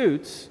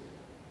pursuits,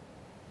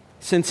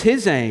 since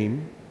his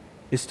aim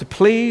is to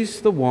please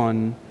the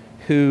one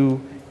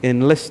who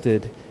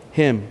enlisted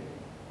him.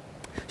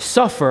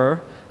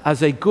 Suffer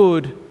as a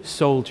good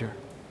soldier.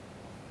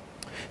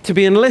 To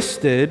be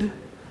enlisted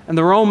in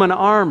the Roman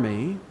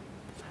army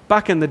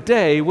back in the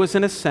day was,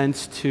 in a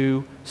sense,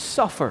 to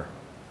suffer.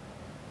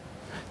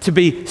 To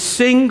be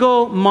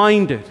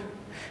single-minded,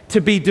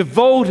 to be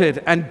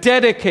devoted and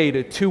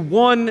dedicated to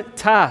one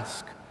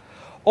task.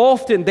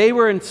 Often they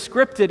were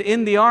conscripted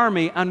in the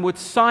army and would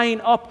sign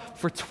up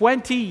for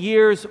 20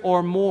 years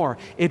or more.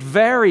 It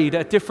varied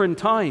at different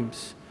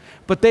times,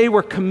 but they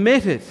were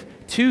committed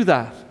to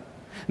that.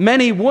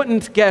 Many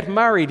wouldn't get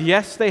married.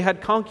 Yes, they had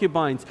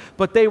concubines,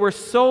 but they were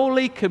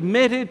solely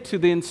committed to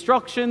the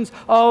instructions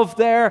of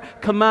their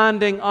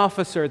commanding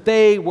officer.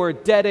 They were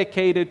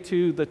dedicated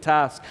to the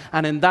task,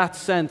 and in that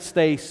sense,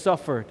 they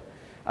suffered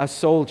as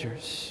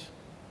soldiers.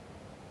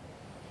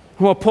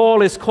 What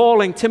Paul is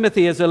calling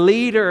Timothy as a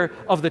leader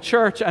of the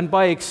church, and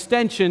by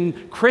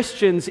extension,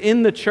 Christians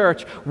in the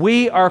church,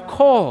 we are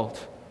called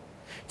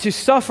to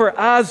suffer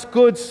as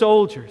good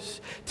soldiers,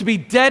 to be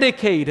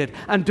dedicated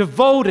and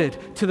devoted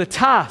to the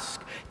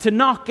task, to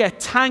not get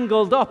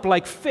tangled up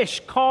like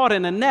fish caught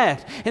in a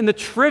net in the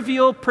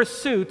trivial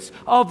pursuits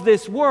of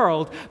this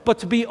world, but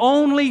to be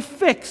only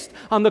fixed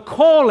on the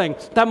calling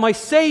that my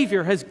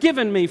Savior has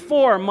given me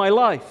for my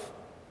life.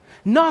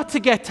 Not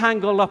to get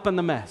tangled up in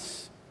the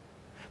mess,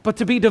 but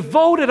to be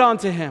devoted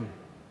unto Him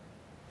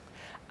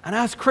And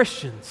as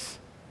Christians,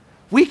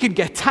 we can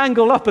get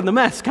tangled up in the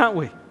mess, can't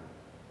we?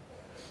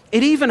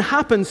 It even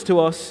happens to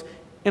us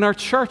in our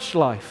church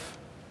life.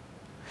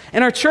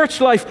 In our church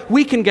life,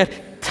 we can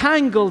get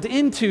tangled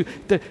into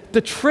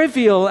the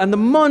trivial and the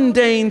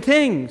mundane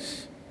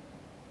things.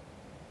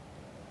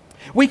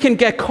 We can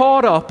get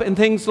caught up in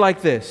things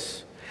like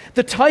this.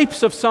 The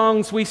types of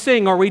songs we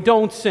sing or we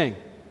don't sing.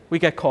 We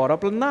get caught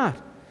up in that.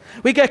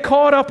 We get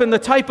caught up in the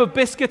type of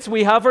biscuits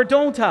we have or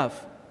don't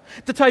have.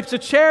 The types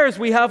of chairs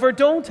we have or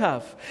don't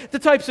have. The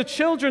types of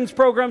children's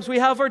programs we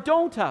have or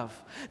don't have.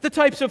 The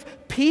types of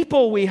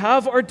people we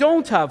have or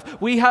don't have.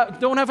 We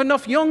don't have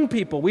enough young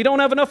people. We don't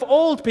have enough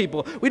old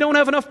people. We don't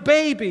have enough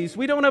babies.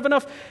 We don't have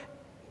enough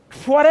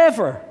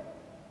whatever.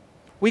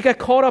 We get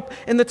caught up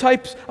in the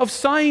types of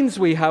signs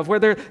we have,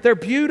 whether they're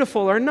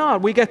beautiful or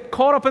not. We get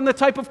caught up in the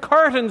type of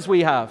curtains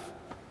we have.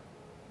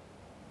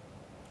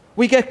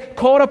 We get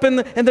caught up in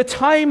the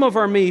time of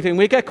our meeting.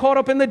 We get caught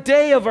up in the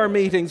day of our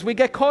meetings. We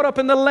get caught up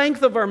in the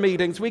length of our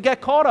meetings. We get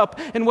caught up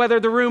in whether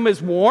the room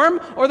is warm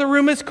or the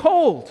room is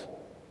cold.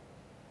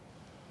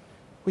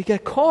 We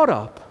get caught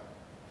up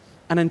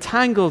and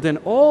entangled in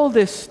all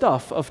this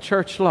stuff of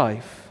church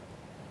life,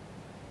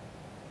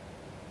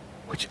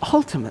 which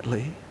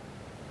ultimately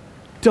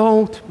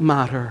don't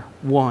matter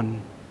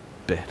one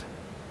bit.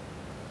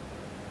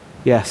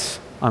 Yes,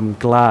 I'm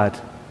glad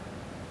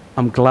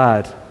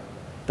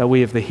that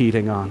we have the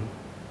heating on.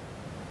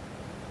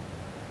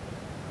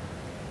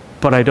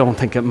 But I don't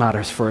think it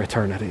matters for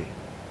eternity.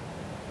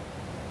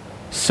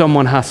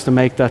 Someone has to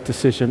make that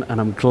decision, and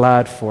I'm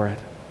glad for it.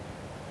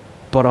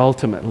 But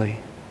ultimately,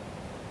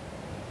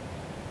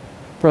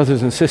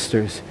 brothers and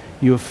sisters,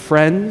 you have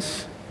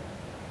friends,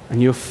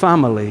 and you have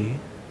family,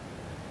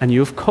 and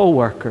you have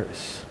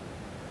co-workers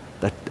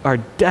that are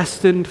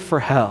destined for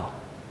hell.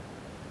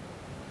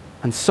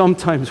 And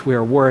sometimes we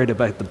are worried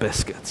about the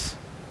biscuits.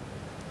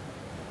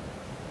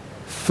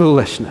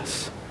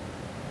 Foolishness.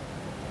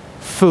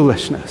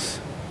 Foolishness.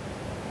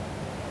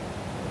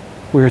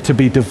 We are to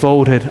be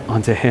devoted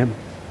unto Him.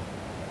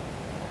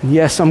 And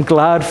yes, I'm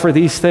glad for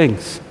these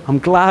things. I'm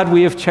glad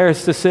we have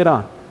chairs to sit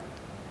on.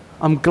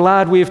 I'm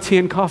glad we have tea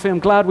and coffee. I'm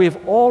glad we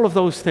have all of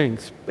those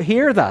things.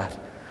 Hear that.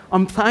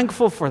 I'm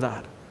thankful for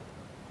that.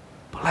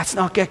 But let's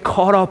not get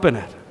caught up in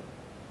it.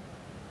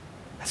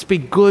 Let's be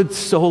good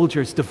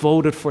soldiers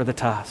devoted for the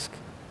task.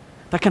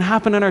 That can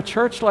happen in our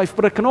church life,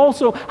 but it can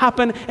also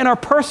happen in our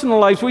personal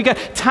lives. We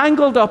get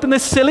tangled up in the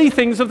silly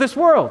things of this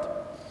world.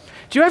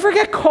 Do you ever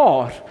get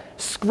caught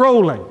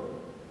scrolling?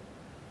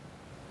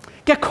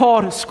 Get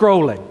caught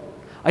scrolling.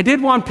 I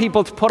did want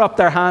people to put up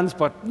their hands,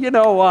 but you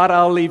know what?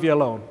 I'll leave you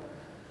alone.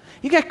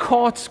 You get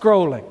caught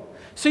scrolling.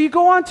 So you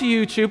go onto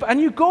YouTube, and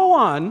you go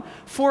on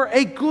for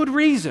a good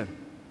reason.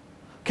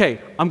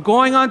 Okay, I'm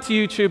going onto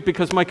YouTube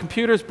because my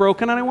computer's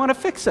broken and I want to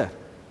fix it.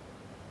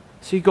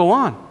 So you go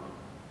on.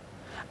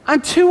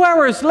 And 2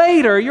 hours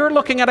later, you're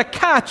looking at a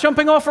cat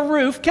jumping off a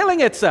roof,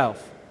 killing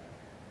itself.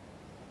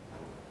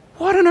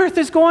 What on earth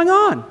is going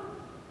on?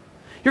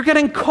 You're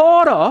getting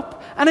caught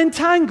up and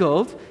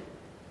entangled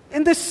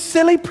in the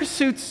silly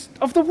pursuits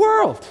of the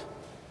world.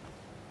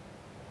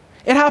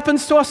 It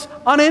happens to us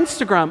on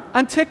Instagram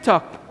and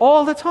TikTok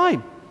all the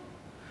time.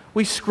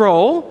 We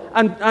scroll,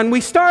 and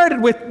we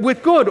started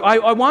with good.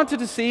 I wanted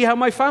to see how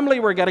my family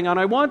were getting on.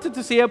 I wanted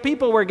to see how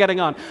people were getting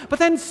on. But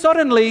then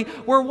suddenly,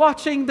 we're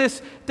watching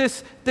this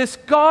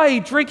guy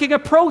drinking a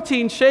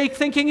protein shake,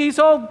 thinking he's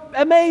all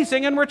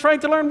amazing, and we're trying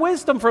to learn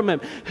wisdom from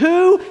him.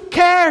 Who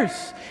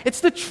cares?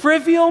 It's the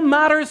trivial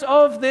matters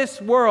of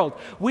this world.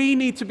 We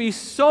need to be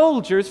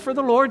soldiers for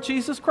the Lord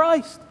Jesus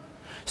Christ.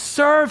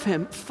 Serve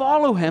Him,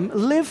 follow Him,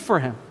 live for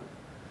Him.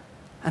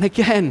 And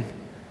again,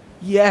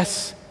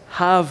 yes,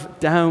 have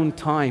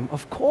downtime,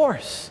 of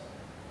course.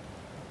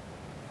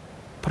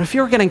 But if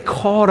you're getting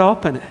caught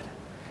up in it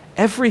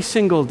every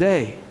single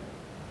day,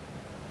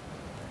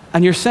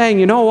 and you're saying,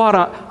 you know what,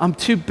 I'm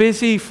too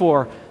busy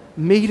for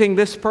meeting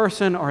this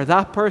person or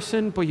that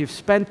person, but you've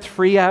spent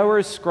 3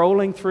 hours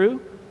scrolling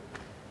through,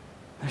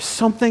 there's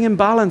something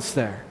imbalanced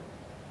there.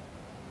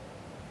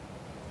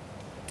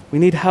 We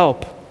need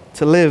help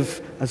to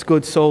live as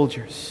good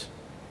soldiers.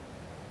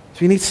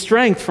 So we need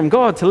strength from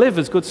God to live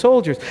as good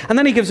soldiers. And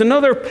then he gives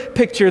another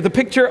picture, the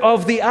picture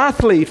of the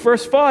athlete.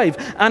 Verse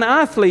 5, an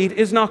athlete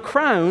is not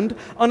crowned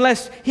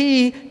unless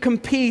he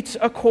competes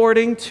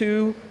according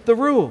to the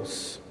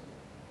rules.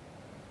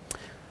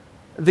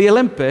 The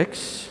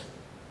Olympics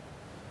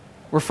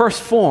were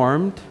first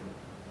formed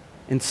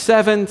in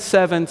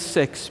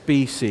 776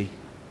 BC,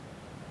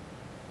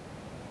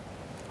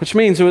 which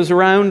means it was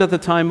around at the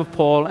time of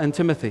Paul and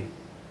Timothy.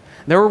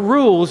 There were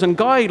rules and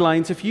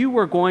guidelines if you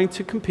were going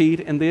to compete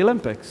in the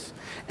Olympics.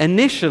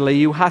 Initially,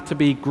 you had to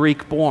be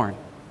Greek-born,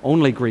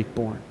 only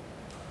Greek-born.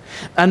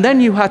 And then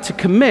you had to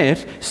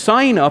commit,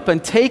 sign up,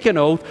 and take an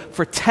oath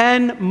for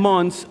 10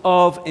 months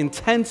of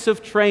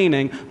intensive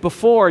training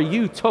before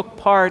you took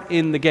part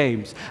in the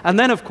games. And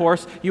then, of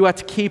course, you had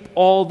to keep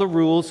all the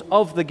rules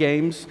of the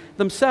games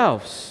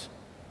themselves.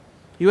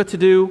 You had to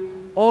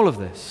do all of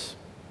this.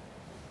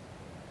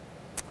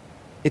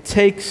 It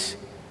takes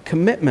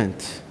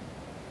commitment.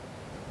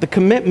 The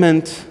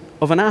commitment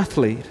of an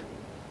athlete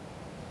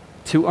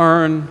to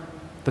earn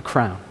the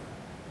crown.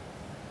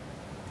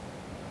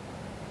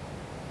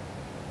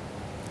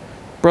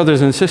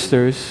 Brothers and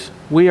sisters,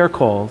 we are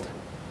called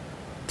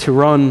to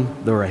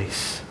run the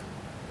race,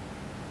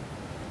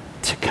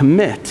 to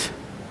commit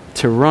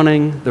to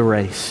running the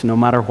race no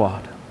matter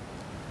what.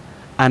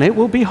 And it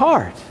will be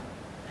hard,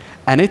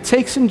 and it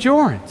takes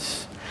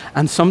endurance,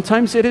 and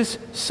sometimes it is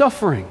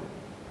suffering.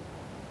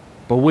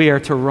 But we are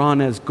to run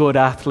as good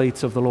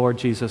athletes of the Lord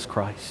Jesus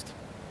Christ.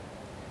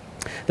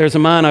 There's a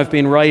man I've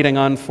been writing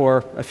on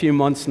for a few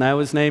months now.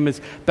 His name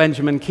is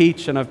Benjamin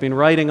Keach, and I've been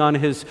writing on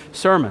his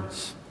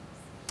sermons.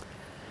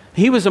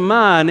 He was a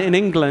man in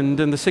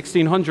England in the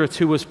 1600s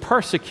who was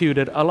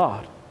persecuted a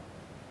lot.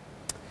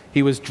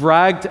 He was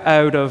dragged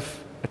out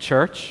of a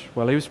church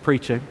while he was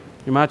preaching.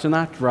 Can you imagine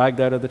that?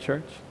 Dragged out of the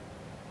church.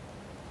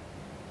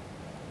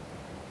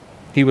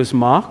 He was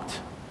mocked.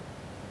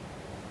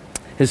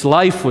 His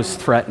life was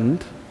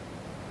threatened.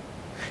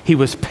 He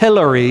was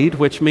pilloried,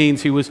 which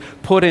means he was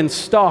put in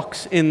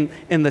stocks in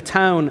the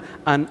town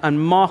and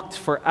mocked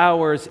for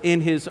hours in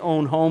his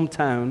own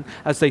hometown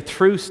as they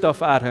threw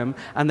stuff at him,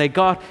 and they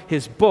got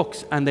his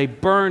books and they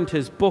burned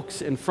his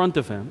books in front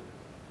of him.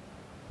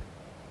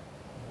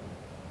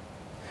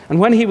 And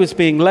when he was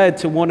being led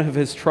to one of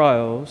his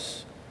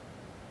trials,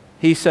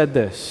 he said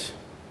this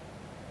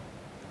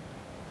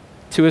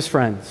to his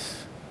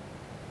friends: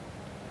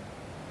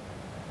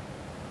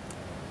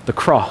 "The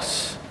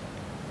cross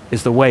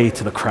is the way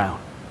to the crown.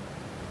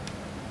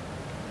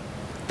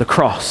 The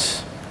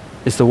cross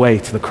is the way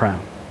to the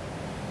crown."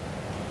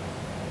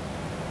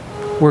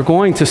 We're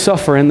going to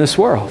suffer in this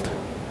world.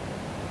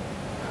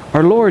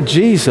 Our Lord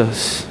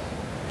Jesus,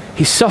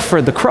 he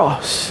suffered the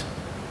cross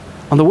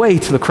on the way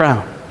to the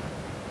crown.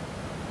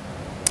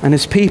 And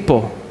his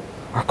people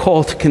are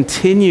called to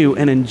continue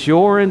in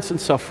endurance and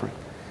suffering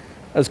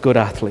as good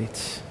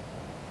athletes.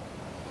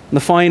 And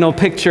the final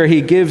picture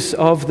he gives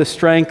of the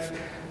strength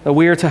that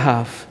we are to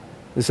have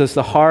is as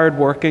the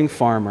hard-working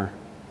farmer.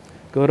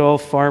 Good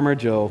old Farmer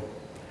Joe.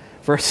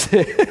 Verse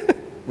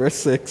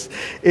 6.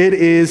 It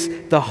is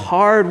the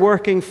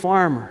hard-working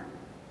farmer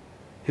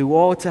who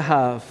ought to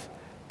have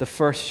the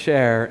first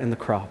share in the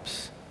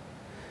crops.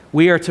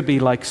 We are to be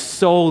like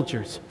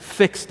soldiers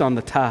fixed on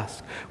the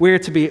task. We are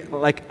to be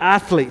like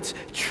athletes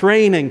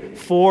training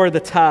for the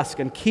task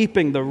and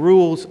keeping the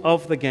rules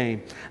of the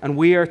game. And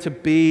we are to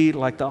be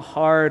like the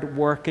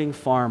hard-working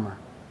farmer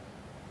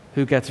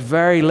who gets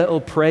very little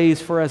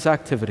praise for his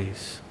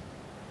activities,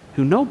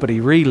 who nobody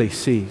really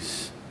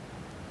sees,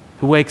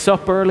 who wakes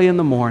up early in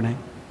the morning,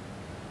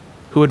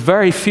 who had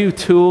very few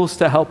tools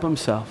to help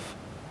himself,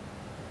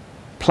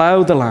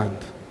 plowed the land,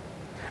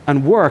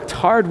 and worked.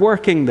 Hard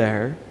working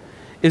there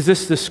is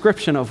this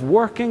description of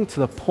working to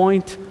the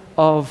point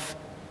of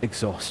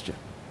exhaustion.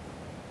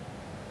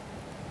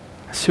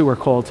 That's who we're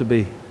called to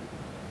be.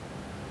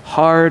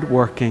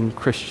 Hard-working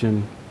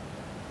Christian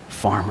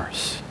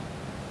farmers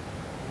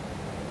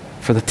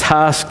for the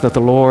task that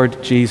the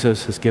Lord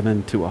Jesus has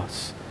given to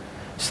us,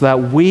 so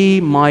that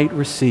we might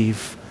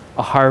receive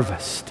a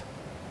harvest.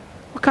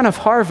 What kind of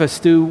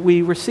harvest do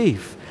we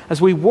receive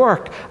as we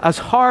work as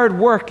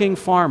hard-working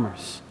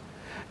farmers?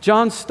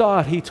 John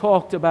Stott, he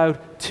talked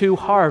about 2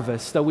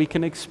 harvests that we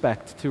can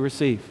expect to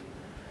receive.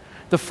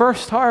 The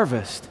first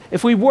harvest,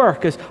 if we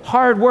work as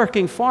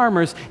hard-working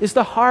farmers, is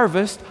the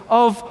harvest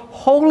of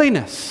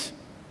holiness.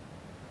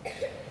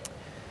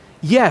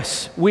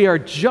 Yes, we are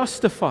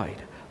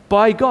justified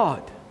by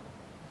God,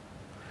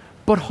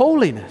 but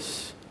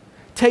holiness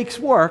takes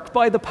work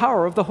by the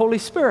power of the Holy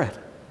Spirit.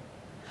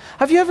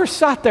 Have you ever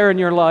sat there in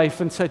your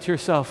life and said to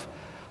yourself,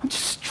 I'm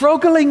just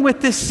struggling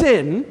with this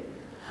sin,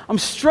 I'm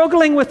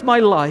struggling with my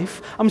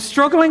life, I'm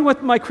struggling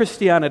with my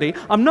Christianity,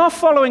 I'm not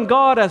following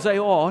God as I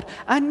ought,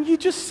 and you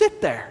just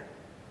sit there.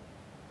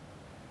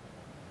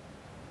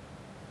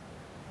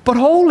 But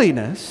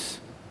holiness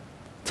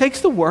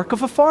takes the work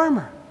of a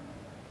farmer.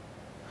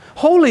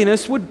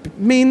 Holiness would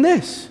mean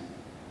this: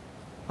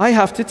 I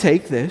have to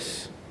take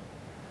this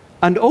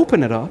and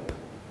open it up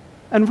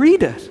and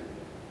read it.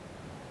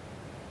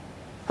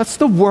 That's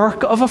the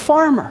work of a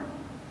farmer.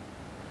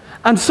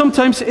 And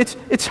sometimes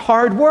it's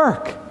hard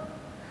work.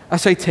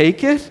 As I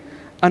take it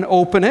and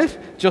open it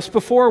just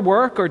before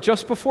work or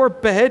just before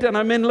bed, and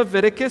I'm in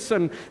Leviticus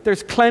and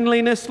there's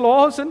cleanliness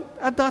laws, and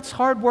that's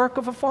hard work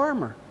of a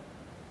farmer.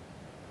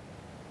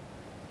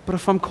 But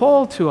if I'm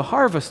called to a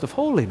harvest of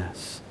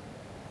holiness,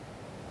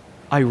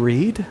 I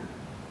read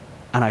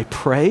and I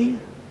pray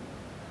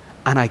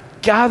and I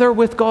gather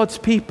with God's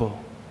people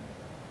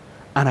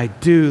and I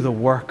do the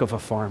work of a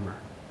farmer.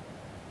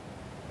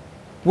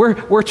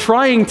 We're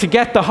trying to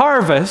get the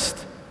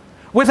harvest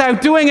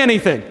without doing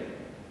anything.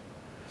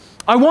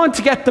 I want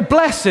to get the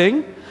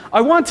blessing.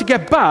 I want to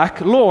get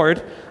back,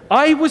 Lord,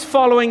 I was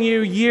following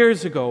you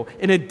years ago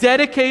in a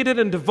dedicated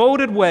and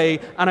devoted way,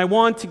 and I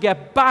want to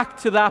get back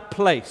to that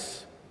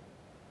place.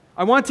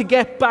 I want to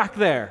get back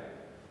there.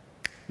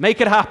 Make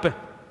it happen.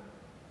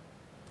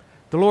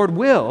 The Lord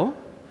will,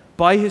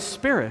 by His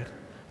Spirit,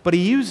 but he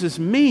uses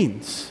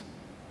means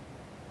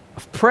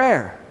of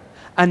prayer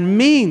and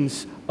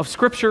means of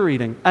scripture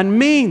reading and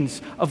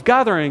means of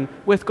gathering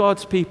with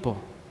God's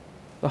people,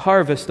 the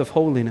harvest of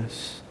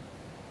holiness.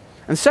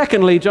 And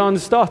secondly, John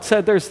Stott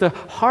said there's the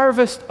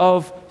harvest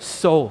of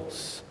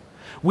souls.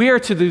 We are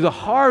to do the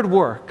hard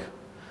work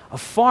of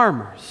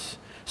farmers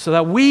so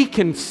that we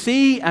can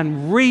see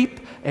and reap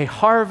a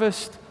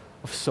harvest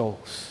of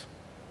souls.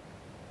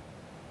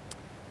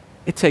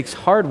 It takes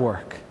hard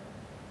work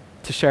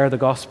to share the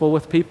gospel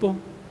with people.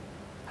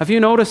 Have you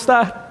noticed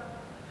that?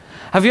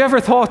 Have you ever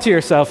thought to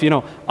yourself,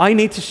 I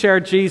need to share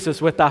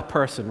Jesus with that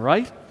person,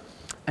 right?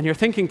 And you're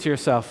thinking to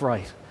yourself,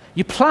 right,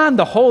 you plan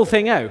the whole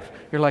thing out.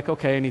 You're like,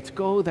 okay, I need to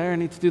go there, I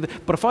need to do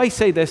that. But if I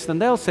say this, then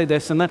they'll say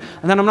this, and then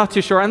I'm not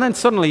too sure. And then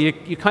suddenly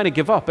you kind of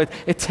give up.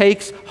 It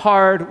takes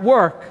hard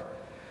work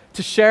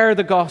to share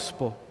the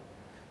gospel,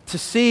 to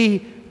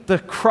see the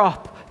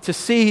crop, to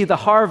see the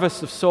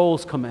harvest of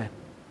souls come in.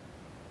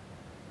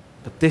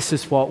 But this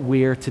is what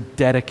we're to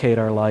dedicate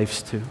our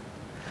lives to.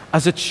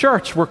 As a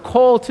church, we're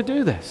called to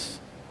do this.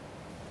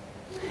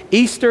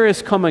 Easter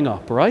is coming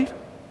up, right?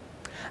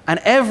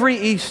 And every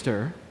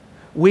Easter,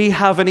 we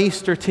have an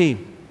Easter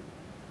team.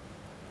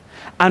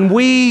 And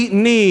we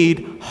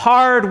need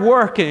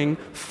hard-working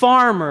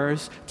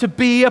farmers to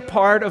be a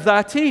part of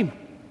that team.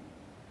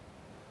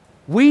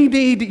 We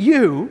need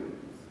you,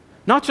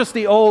 not just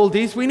the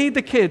oldies, we need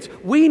the kids.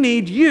 We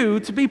need you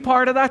to be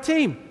part of that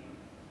team.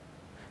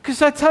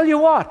 Because I tell you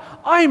what,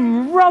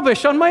 I'm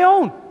rubbish on my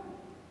own.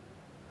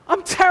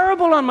 I'm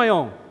terrible on my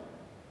own.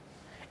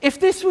 If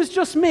this was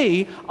just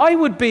me, I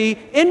would be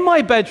in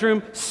my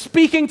bedroom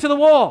speaking to the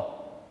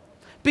wall.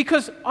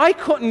 Because I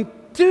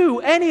couldn't do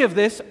any of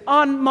this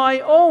on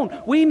my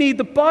own. We need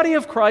the body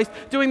of Christ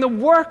doing the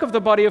work of the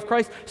body of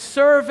Christ,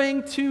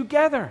 serving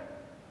together.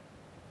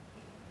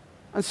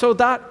 And so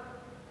that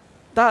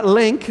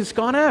link has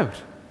gone out.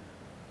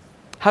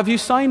 Have you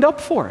signed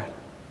up for it?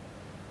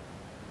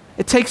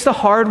 It takes the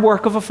hard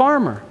work of a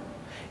farmer.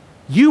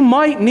 You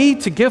might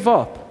need to give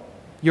up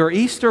your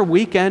Easter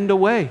weekend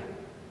away.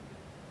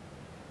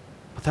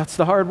 But that's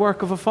the hard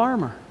work of a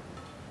farmer.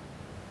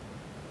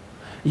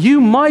 You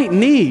might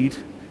need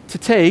to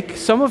take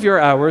some of your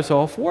hours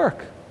off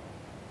work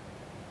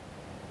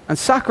and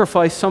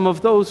sacrifice some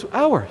of those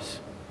hours.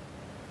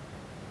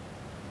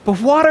 But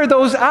what are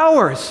those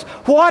hours?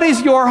 What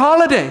is your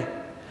holiday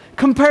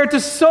compared to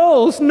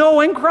souls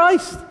knowing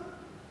Christ?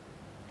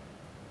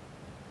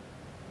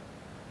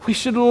 We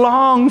should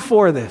long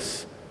for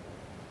this.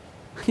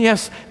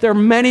 Yes, there are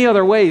many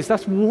other ways.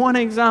 That's one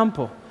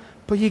example.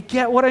 But you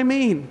get what I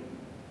mean.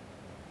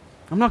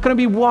 I'm not going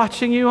to be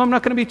watching you. I'm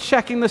not going to be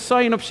checking the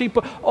sign-up sheet.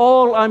 But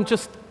all I'm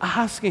just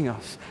asking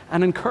us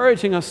and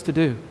encouraging us to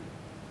do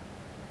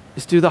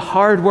is do the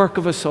hard work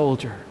of a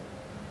soldier,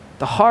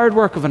 the hard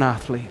work of an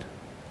athlete,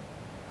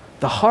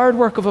 the hard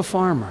work of a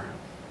farmer.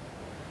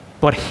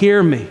 But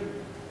hear me.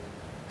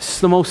 This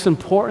is the most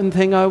important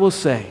thing I will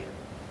say.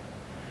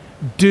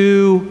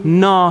 Do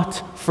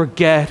not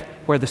forget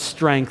where the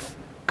strength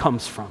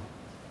comes from.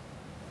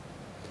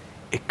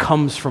 It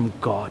comes from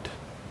God.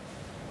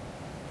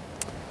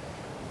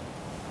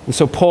 And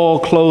so Paul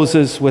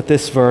closes with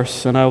this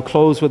verse, and I'll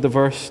close with the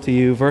verse to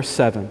you, verse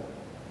 7.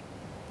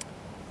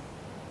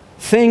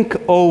 Think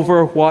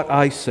over what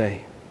I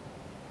say,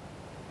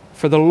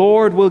 for the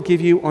Lord will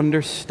give you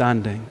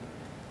understanding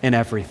in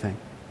everything.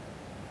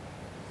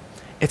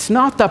 It's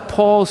not that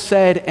Paul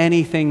said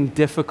anything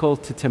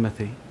difficult to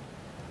Timothy.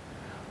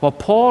 What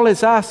Paul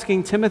is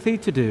asking Timothy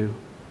to do,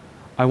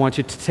 I want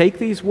you to take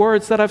these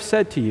words that I've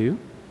said to you,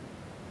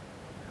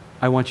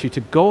 I want you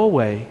to go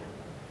away,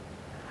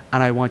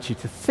 and I want you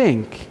to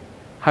think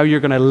how you're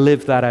going to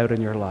live that out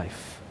in your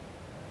life.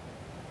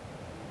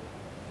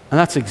 And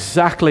that's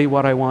exactly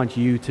what I want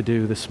you to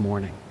do this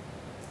morning.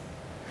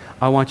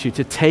 I want you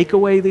to take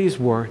away these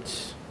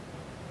words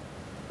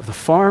of the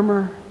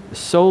farmer, the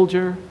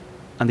soldier,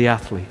 and the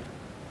athlete.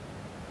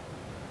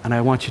 And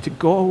I want you to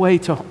go away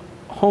to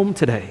home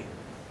today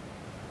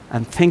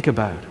and think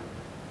about,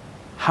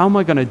 how am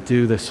I going to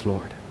do this,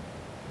 Lord?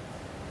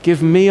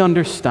 Give me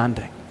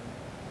understanding.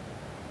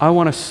 I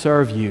want to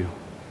serve you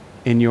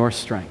in your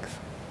strength.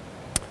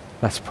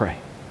 Let's pray.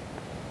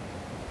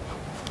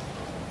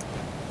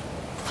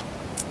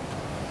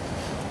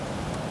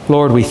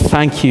 Lord, we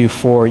thank you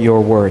for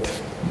your word.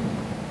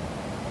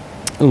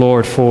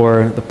 Lord,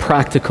 for the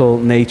practical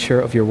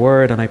nature of your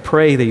word, and I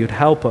pray that you'd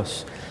help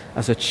us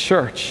as a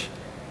church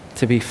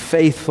to be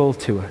faithful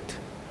to it.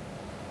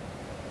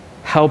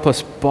 Help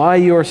us by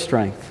your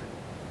strength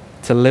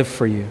to live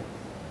for you.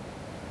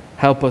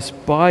 Help us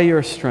by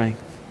your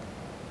strength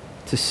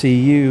to see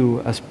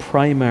you as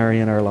primary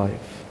in our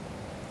life.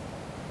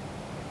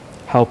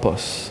 Help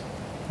us,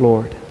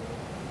 Lord,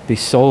 be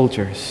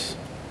soldiers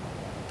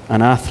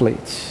and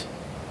athletes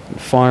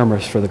and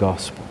farmers for the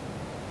gospel.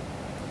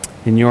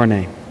 In your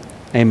name,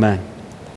 amen.